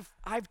out and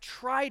I've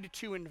tried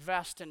to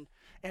invest and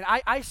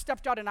I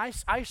stepped out and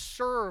I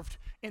served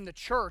in the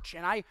church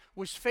and I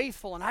was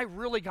faithful and I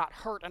really got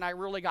hurt and I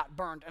really got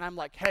burned. And I'm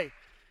like, hey,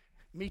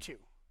 me too.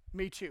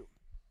 Me too.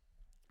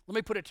 Let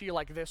me put it to you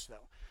like this,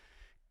 though.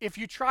 If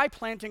you try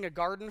planting a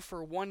garden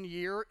for 1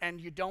 year and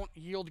you don't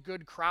yield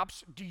good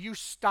crops, do you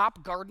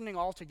stop gardening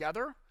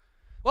altogether?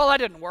 Well, that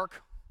didn't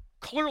work.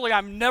 Clearly,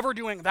 I'm never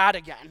doing that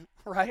again,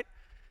 right?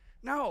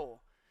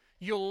 No.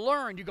 You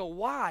learn. You go,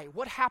 why?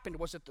 What happened?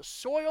 Was it the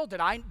soil? Did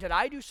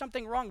I do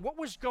something wrong? What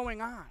was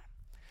going on?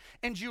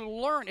 And you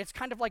learn. It's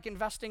kind of like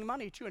investing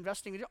money too.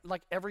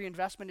 Like every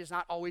investment is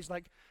not always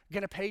like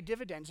going to pay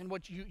dividends. And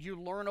what you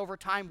learn over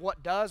time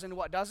what does and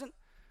what doesn't.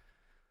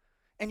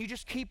 And you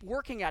just keep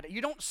working at it.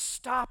 You don't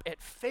stop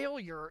at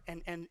failure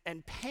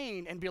and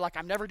pain and be like,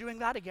 I'm never doing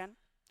that again.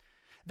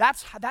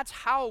 That's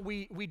how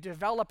we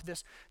develop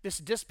this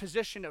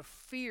disposition of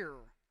fear.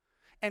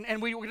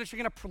 And we're just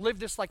going to live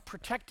this like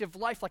protective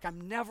life, like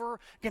I'm never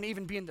going to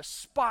even be in the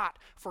spot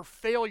for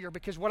failure,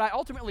 because what I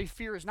ultimately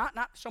fear is not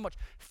so much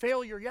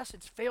failure. Yes,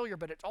 it's failure,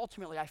 but it's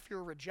ultimately I fear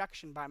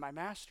rejection by my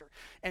master.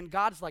 And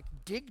God's like,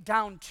 dig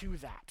down to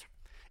that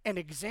and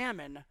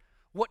examine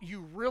what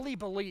you really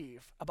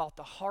believe about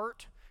the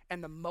heart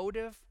and the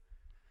motive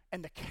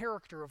and the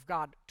character of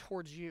God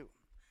towards you.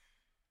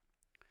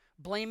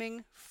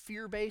 Blaming,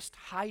 fear-based,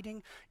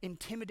 hiding,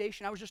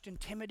 intimidation. I was just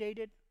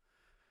intimidated.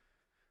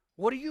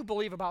 What do you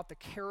believe about the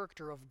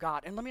character of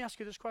God? And let me ask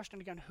you this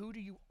question again. Who do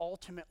you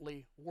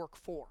ultimately work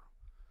for?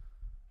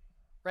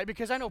 Right?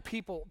 Because I know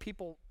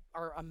people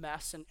are a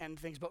mess and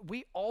things, but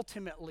we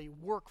ultimately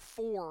work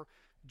for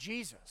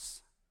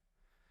Jesus.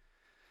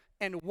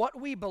 And what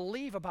we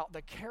believe about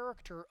the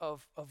character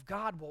of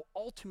God will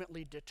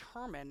ultimately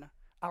determine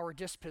our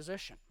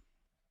disposition.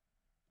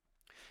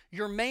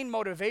 Your main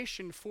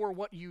motivation for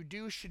what you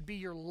do should be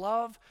your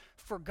love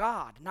for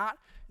God, not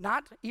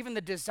even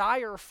the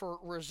desire for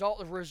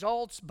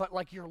results, but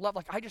like your love.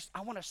 Like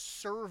I want to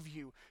serve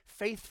you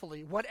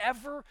faithfully.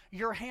 Whatever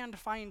your hand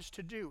finds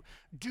to do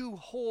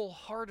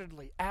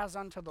wholeheartedly as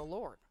unto the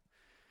Lord.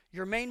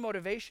 Your main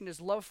motivation is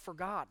love for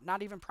God,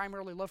 not even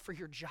primarily love for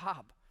your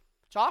job.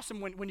 It's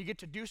awesome when you get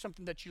to do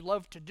something that you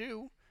love to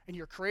do and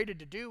you're created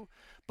to do,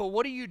 but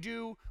what do you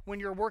do when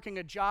you're working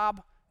a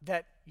job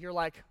that you're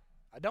like,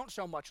 I don't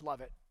so much love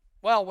it?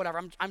 Well,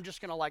 whatever, I'm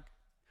just going to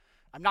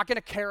I'm not going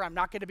to care, I'm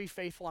not going to be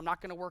faithful, I'm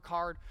not going to work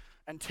hard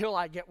until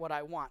I get what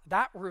I want.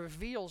 That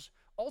reveals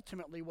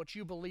ultimately what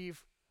you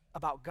believe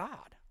about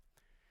God.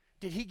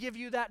 Did he give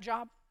you that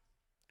job?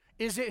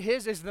 Is it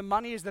his? Is the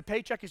money, is the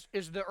paycheck,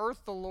 is the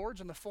earth the Lord's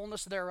and the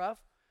fullness thereof?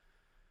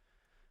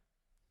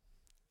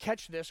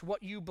 Catch this,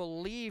 what you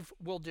believe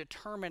will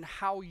determine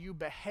how you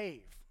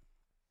behave.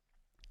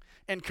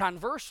 And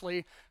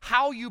conversely,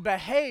 how you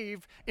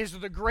behave is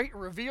the great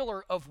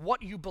revealer of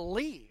what you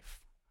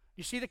believe.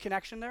 You see the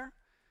connection there?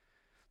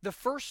 The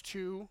first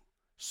two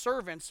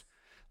servants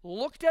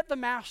looked at the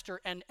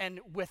master and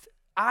with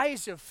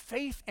eyes of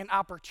faith and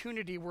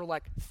opportunity were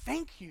like,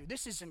 thank you,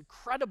 this is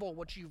incredible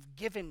what you've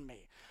given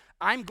me.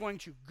 I'm going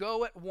to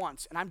go at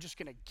once and I'm just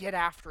going to get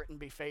after it and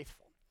be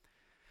faithful.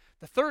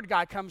 The third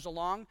guy comes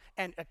along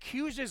and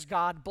accuses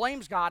God,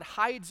 blames God,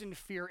 hides in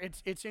fear.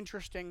 It's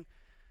interesting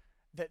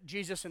that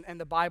Jesus and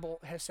the Bible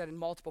has said in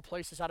multiple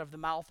places, out of the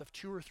mouth of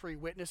 2 or 3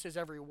 witnesses,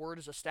 every word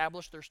is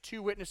established. There's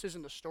 2 witnesses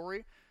in the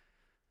story.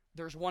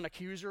 There's one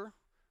accuser.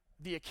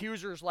 The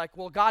accuser is like,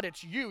 well, God,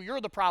 it's you.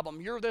 You're the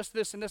problem. You're this,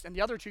 and this. And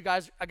the other 2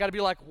 guys, I got to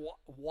be like,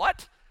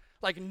 what?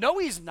 Like, no,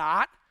 he's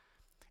not.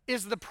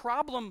 Is the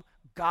problem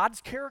God's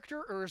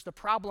character, or is the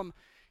problem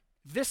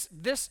this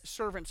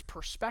servant's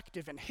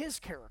perspective and his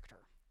character?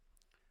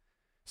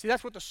 See,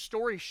 that's what the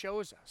story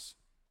shows us.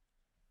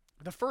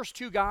 The first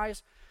 2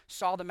 guys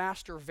saw the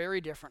master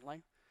very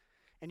differently.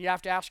 And you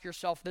have to ask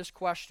yourself this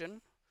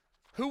question: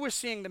 who was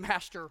seeing the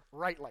master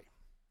rightly?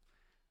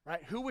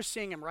 Right? Who was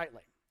seeing him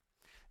rightly?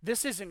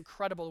 This is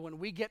incredible when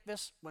we get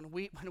this, when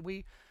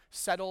we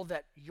settle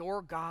that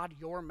your God,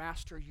 your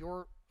master,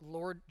 your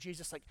Lord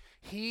Jesus, like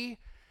he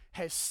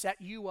has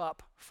set you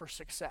up for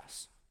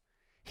success.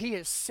 He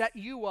has set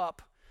you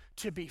up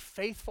to be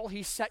faithful.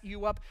 He set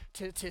you up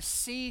to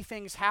see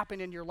things happen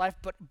in your life,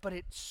 but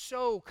it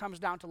so comes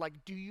down to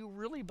like, do you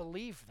really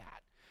believe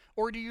that?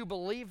 Or do you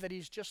believe that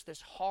he's just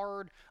this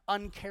hard,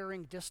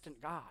 uncaring,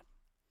 distant God?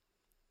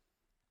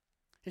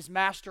 His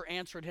master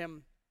answered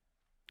him,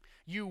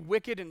 you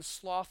wicked and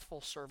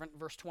slothful servant,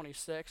 verse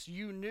 26,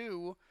 you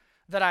knew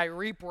that I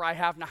reap where I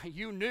have not.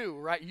 You knew,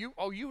 right?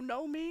 You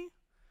know me?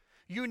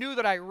 You knew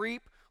that I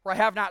reap where I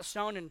have not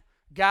sown and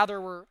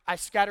gather where I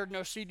scattered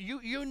no seed.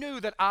 You knew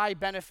that I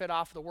benefit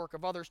off the work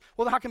of others.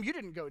 Well, then how come you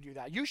didn't go do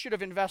that? You should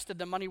have invested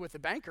the money with the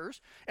bankers,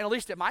 and at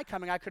least at my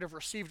coming, I could have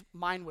received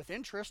mine with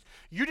interest.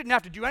 You didn't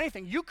have to do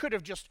anything. You could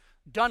have just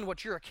done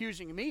what you're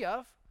accusing me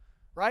of,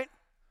 right?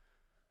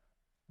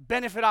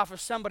 Benefit off of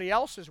somebody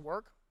else's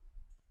work.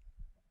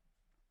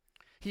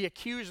 He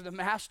accused the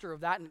master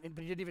of that,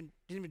 but he didn't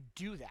even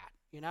do that,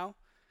 you know?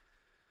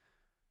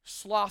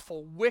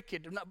 Slothful,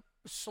 wicked,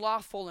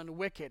 slothful and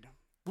wicked.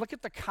 Look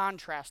at the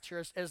contrast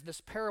here as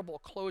this parable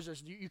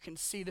closes. You can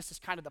see this is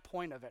kind of the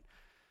point of it.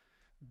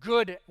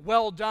 Good,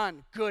 well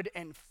done, good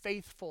and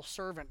faithful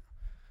servant.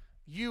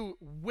 You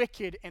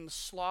wicked and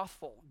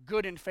slothful,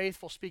 good and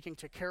faithful, speaking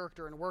to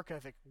character and work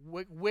ethic.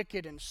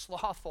 Wicked and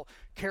slothful,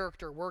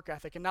 character, work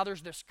ethic. And now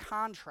there's this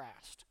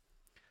contrast.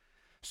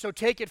 So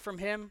take it from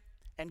him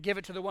and give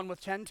it to the one with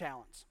 10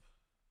 talents.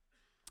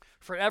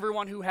 For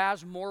everyone who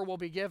has, more will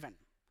be given,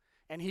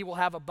 and he will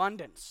have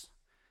abundance.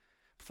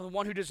 For the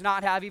one who does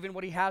not have, even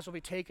what he has will be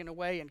taken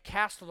away. And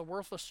cast the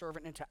worthless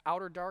servant into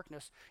outer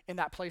darkness. In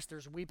that place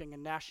there's weeping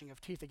and gnashing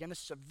of teeth. Again,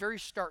 this is a very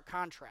stark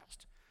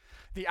contrast.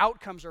 The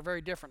outcomes are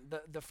very different.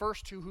 The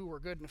first two who were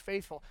good and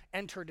faithful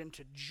entered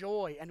into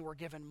joy and were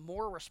given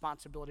more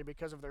responsibility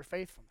because of their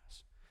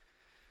faithfulness.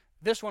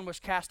 This one was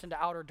cast into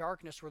outer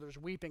darkness where there's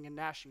weeping and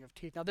gnashing of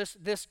teeth. Now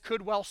this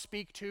could well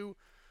speak to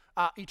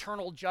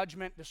eternal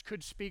judgment. This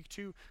could speak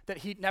to that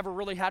he never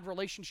really had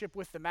relationship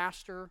with the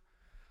master.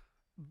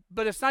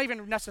 But it's not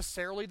even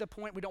necessarily the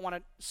point. We don't want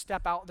to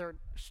step out there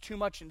too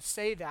much and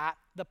say that.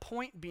 The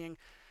point being,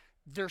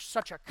 there's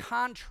such a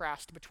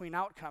contrast between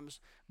outcomes,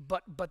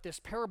 but this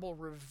parable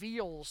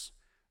reveals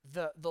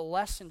the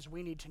lessons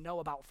we need to know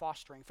about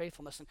fostering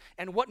faithfulness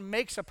and what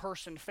makes a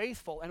person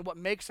faithful and what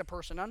makes a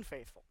person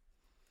unfaithful.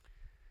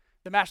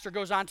 The master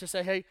goes on to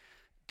say, hey,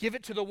 give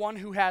it to the one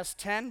who has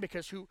 10,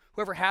 because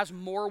whoever has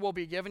more will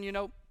be given. You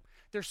know,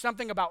 there's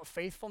something about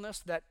faithfulness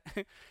that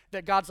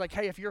that God's like,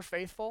 hey, if you're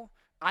faithful,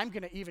 I'm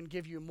going to even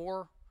give you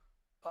more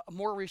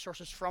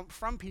resources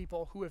from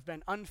people who have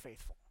been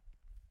unfaithful.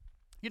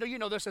 You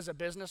know this as a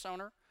business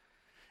owner.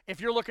 If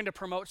you're looking to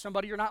promote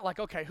somebody, you're not like,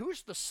 okay,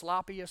 who's the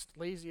sloppiest,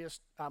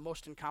 laziest,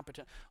 most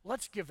incompetent?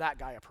 Let's give that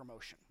guy a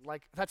promotion.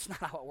 Like, that's not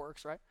how it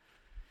works, right?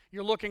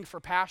 You're looking for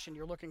passion.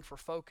 You're looking for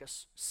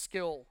focus,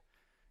 skill,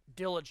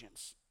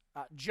 diligence.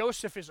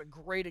 Joseph is a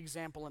great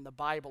example in the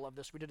Bible of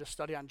this. We did a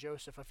study on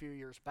Joseph a few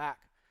years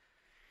back.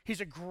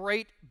 He's a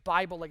great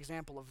Bible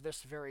example of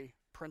this very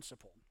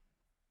principle.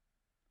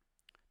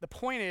 The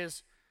point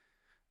is,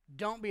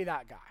 don't be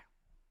that guy.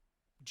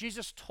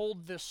 Jesus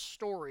told this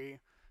story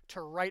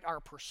to right our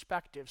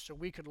perspective so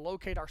we could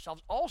locate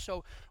ourselves.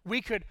 Also,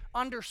 we could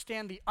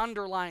understand the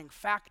underlying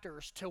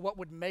factors to what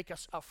would make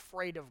us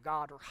afraid of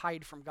God or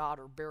hide from God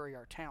or bury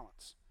our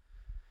talents.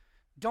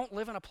 Don't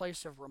live in a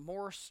place of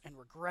remorse and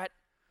regret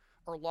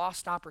or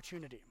lost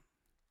opportunity.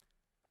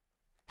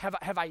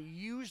 Have I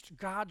used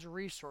God's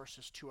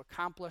resources to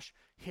accomplish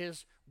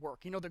his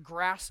work? You know, the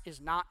grass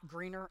is not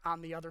greener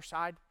on the other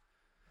side.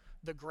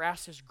 The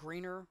grass is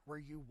greener where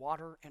you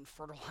water and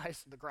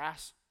fertilize the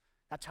grass.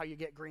 That's how you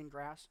get green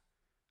grass.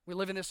 We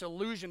live in this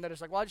illusion that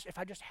is like, well, if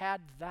I just had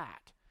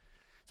that.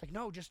 It's like,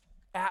 no, just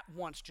at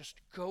once, just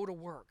go to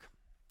work.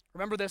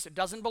 Remember this, it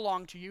doesn't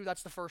belong to you.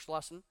 That's the first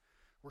lesson.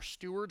 We're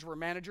stewards, we're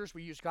managers.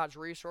 We use God's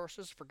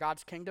resources for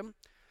God's kingdom.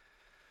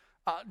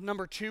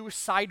 Number 2,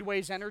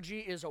 sideways energy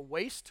is a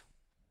waste.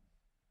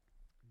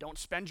 Don't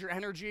spend your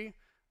energy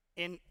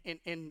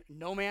in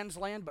no man's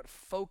land, but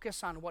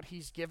focus on what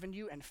he's given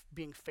you and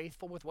being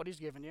faithful with what he's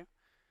given you.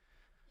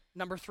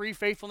 Number 3,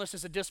 faithfulness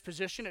is a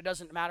disposition. It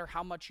doesn't matter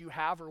how much you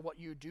have or what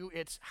you do.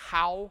 It's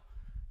how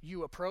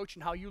you approach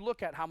and how you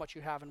look at how much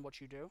you have and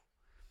what you do.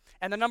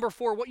 And then number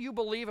 4, what you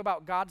believe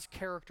about God's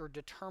character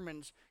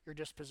determines your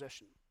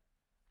disposition.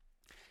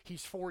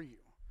 He's for you.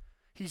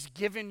 He's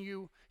given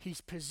you,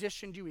 he's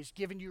positioned you, he's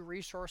given you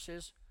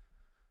resources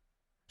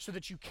so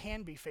that you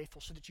can be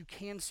faithful, so that you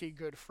can see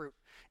good fruit.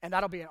 And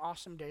that'll be an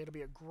awesome day. It'll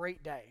be a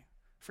great day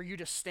for you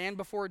to stand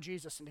before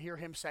Jesus and to hear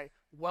him say,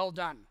 well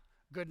done,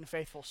 good and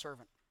faithful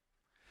servant.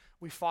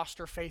 We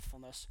foster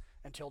faithfulness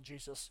until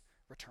Jesus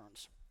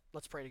returns.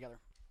 Let's pray together.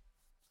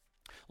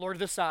 Lord,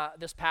 this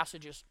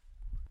passage is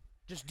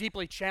just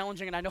deeply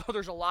challenging, and I know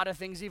there's a lot of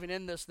things even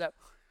in this that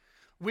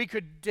we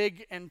could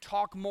dig and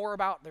talk more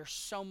about. There's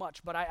so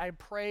much, but I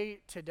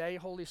pray today,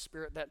 Holy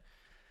Spirit, that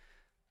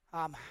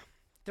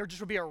there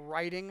just would be a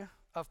righting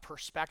of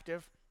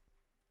perspective.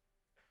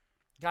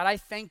 God, I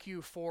thank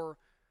you for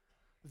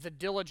the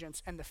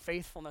diligence and the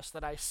faithfulness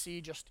that I see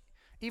just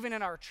even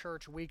in our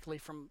church weekly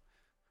from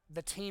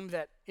the team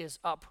that is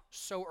up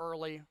so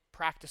early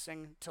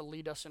practicing to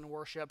lead us in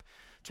worship,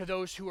 to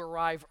those who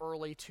arrive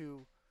early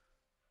to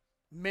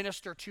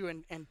minister to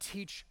and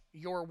teach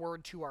your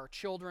word to our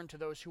children, to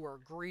those who are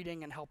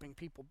greeting and helping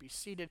people be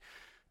seated,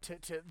 to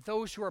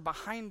those who are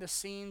behind the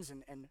scenes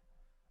and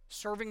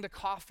serving the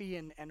coffee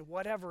and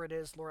whatever it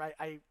is. Lord,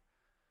 I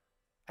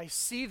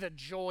see the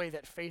joy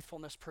that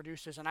faithfulness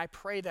produces, and I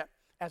pray that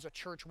as a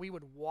church we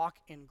would walk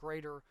in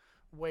greater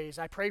ways.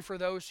 I pray for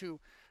those who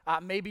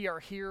maybe are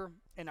here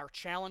and are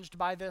challenged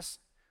by this.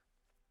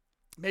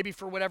 Maybe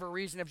for whatever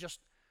reason have just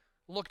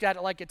looked at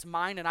it like it's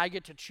mine and I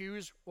get to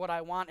choose what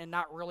I want and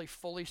not really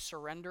fully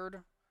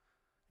surrendered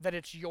that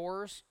it's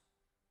yours,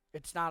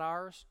 it's not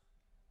ours.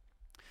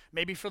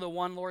 Maybe for the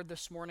one, Lord,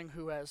 this morning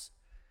who has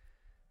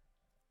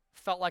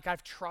felt like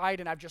I've tried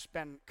and I've just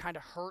been kind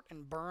of hurt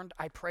and burned,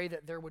 I pray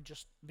that there would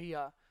just be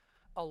a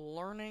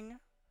learning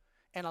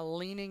and a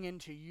leaning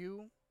into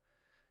you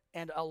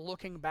and a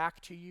looking back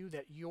to you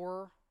that you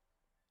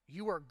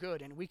are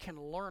good and we can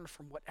learn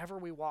from whatever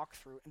we walk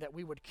through, and that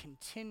we would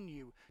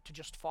continue to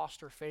just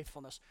foster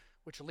faithfulness,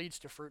 which leads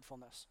to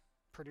fruitfulness,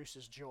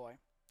 produces joy.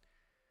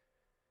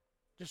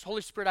 Just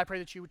Holy Spirit, I pray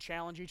that you would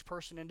challenge each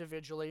person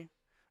individually,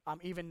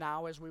 even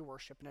now as we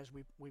worship and as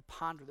we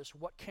ponder this.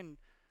 What can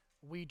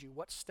we do?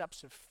 What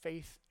steps of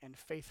faith and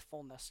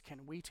faithfulness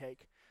can we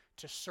take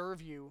to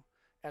serve you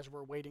as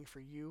we're waiting for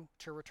you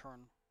to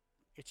return?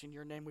 It's in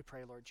your name we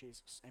pray, Lord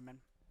Jesus. Amen.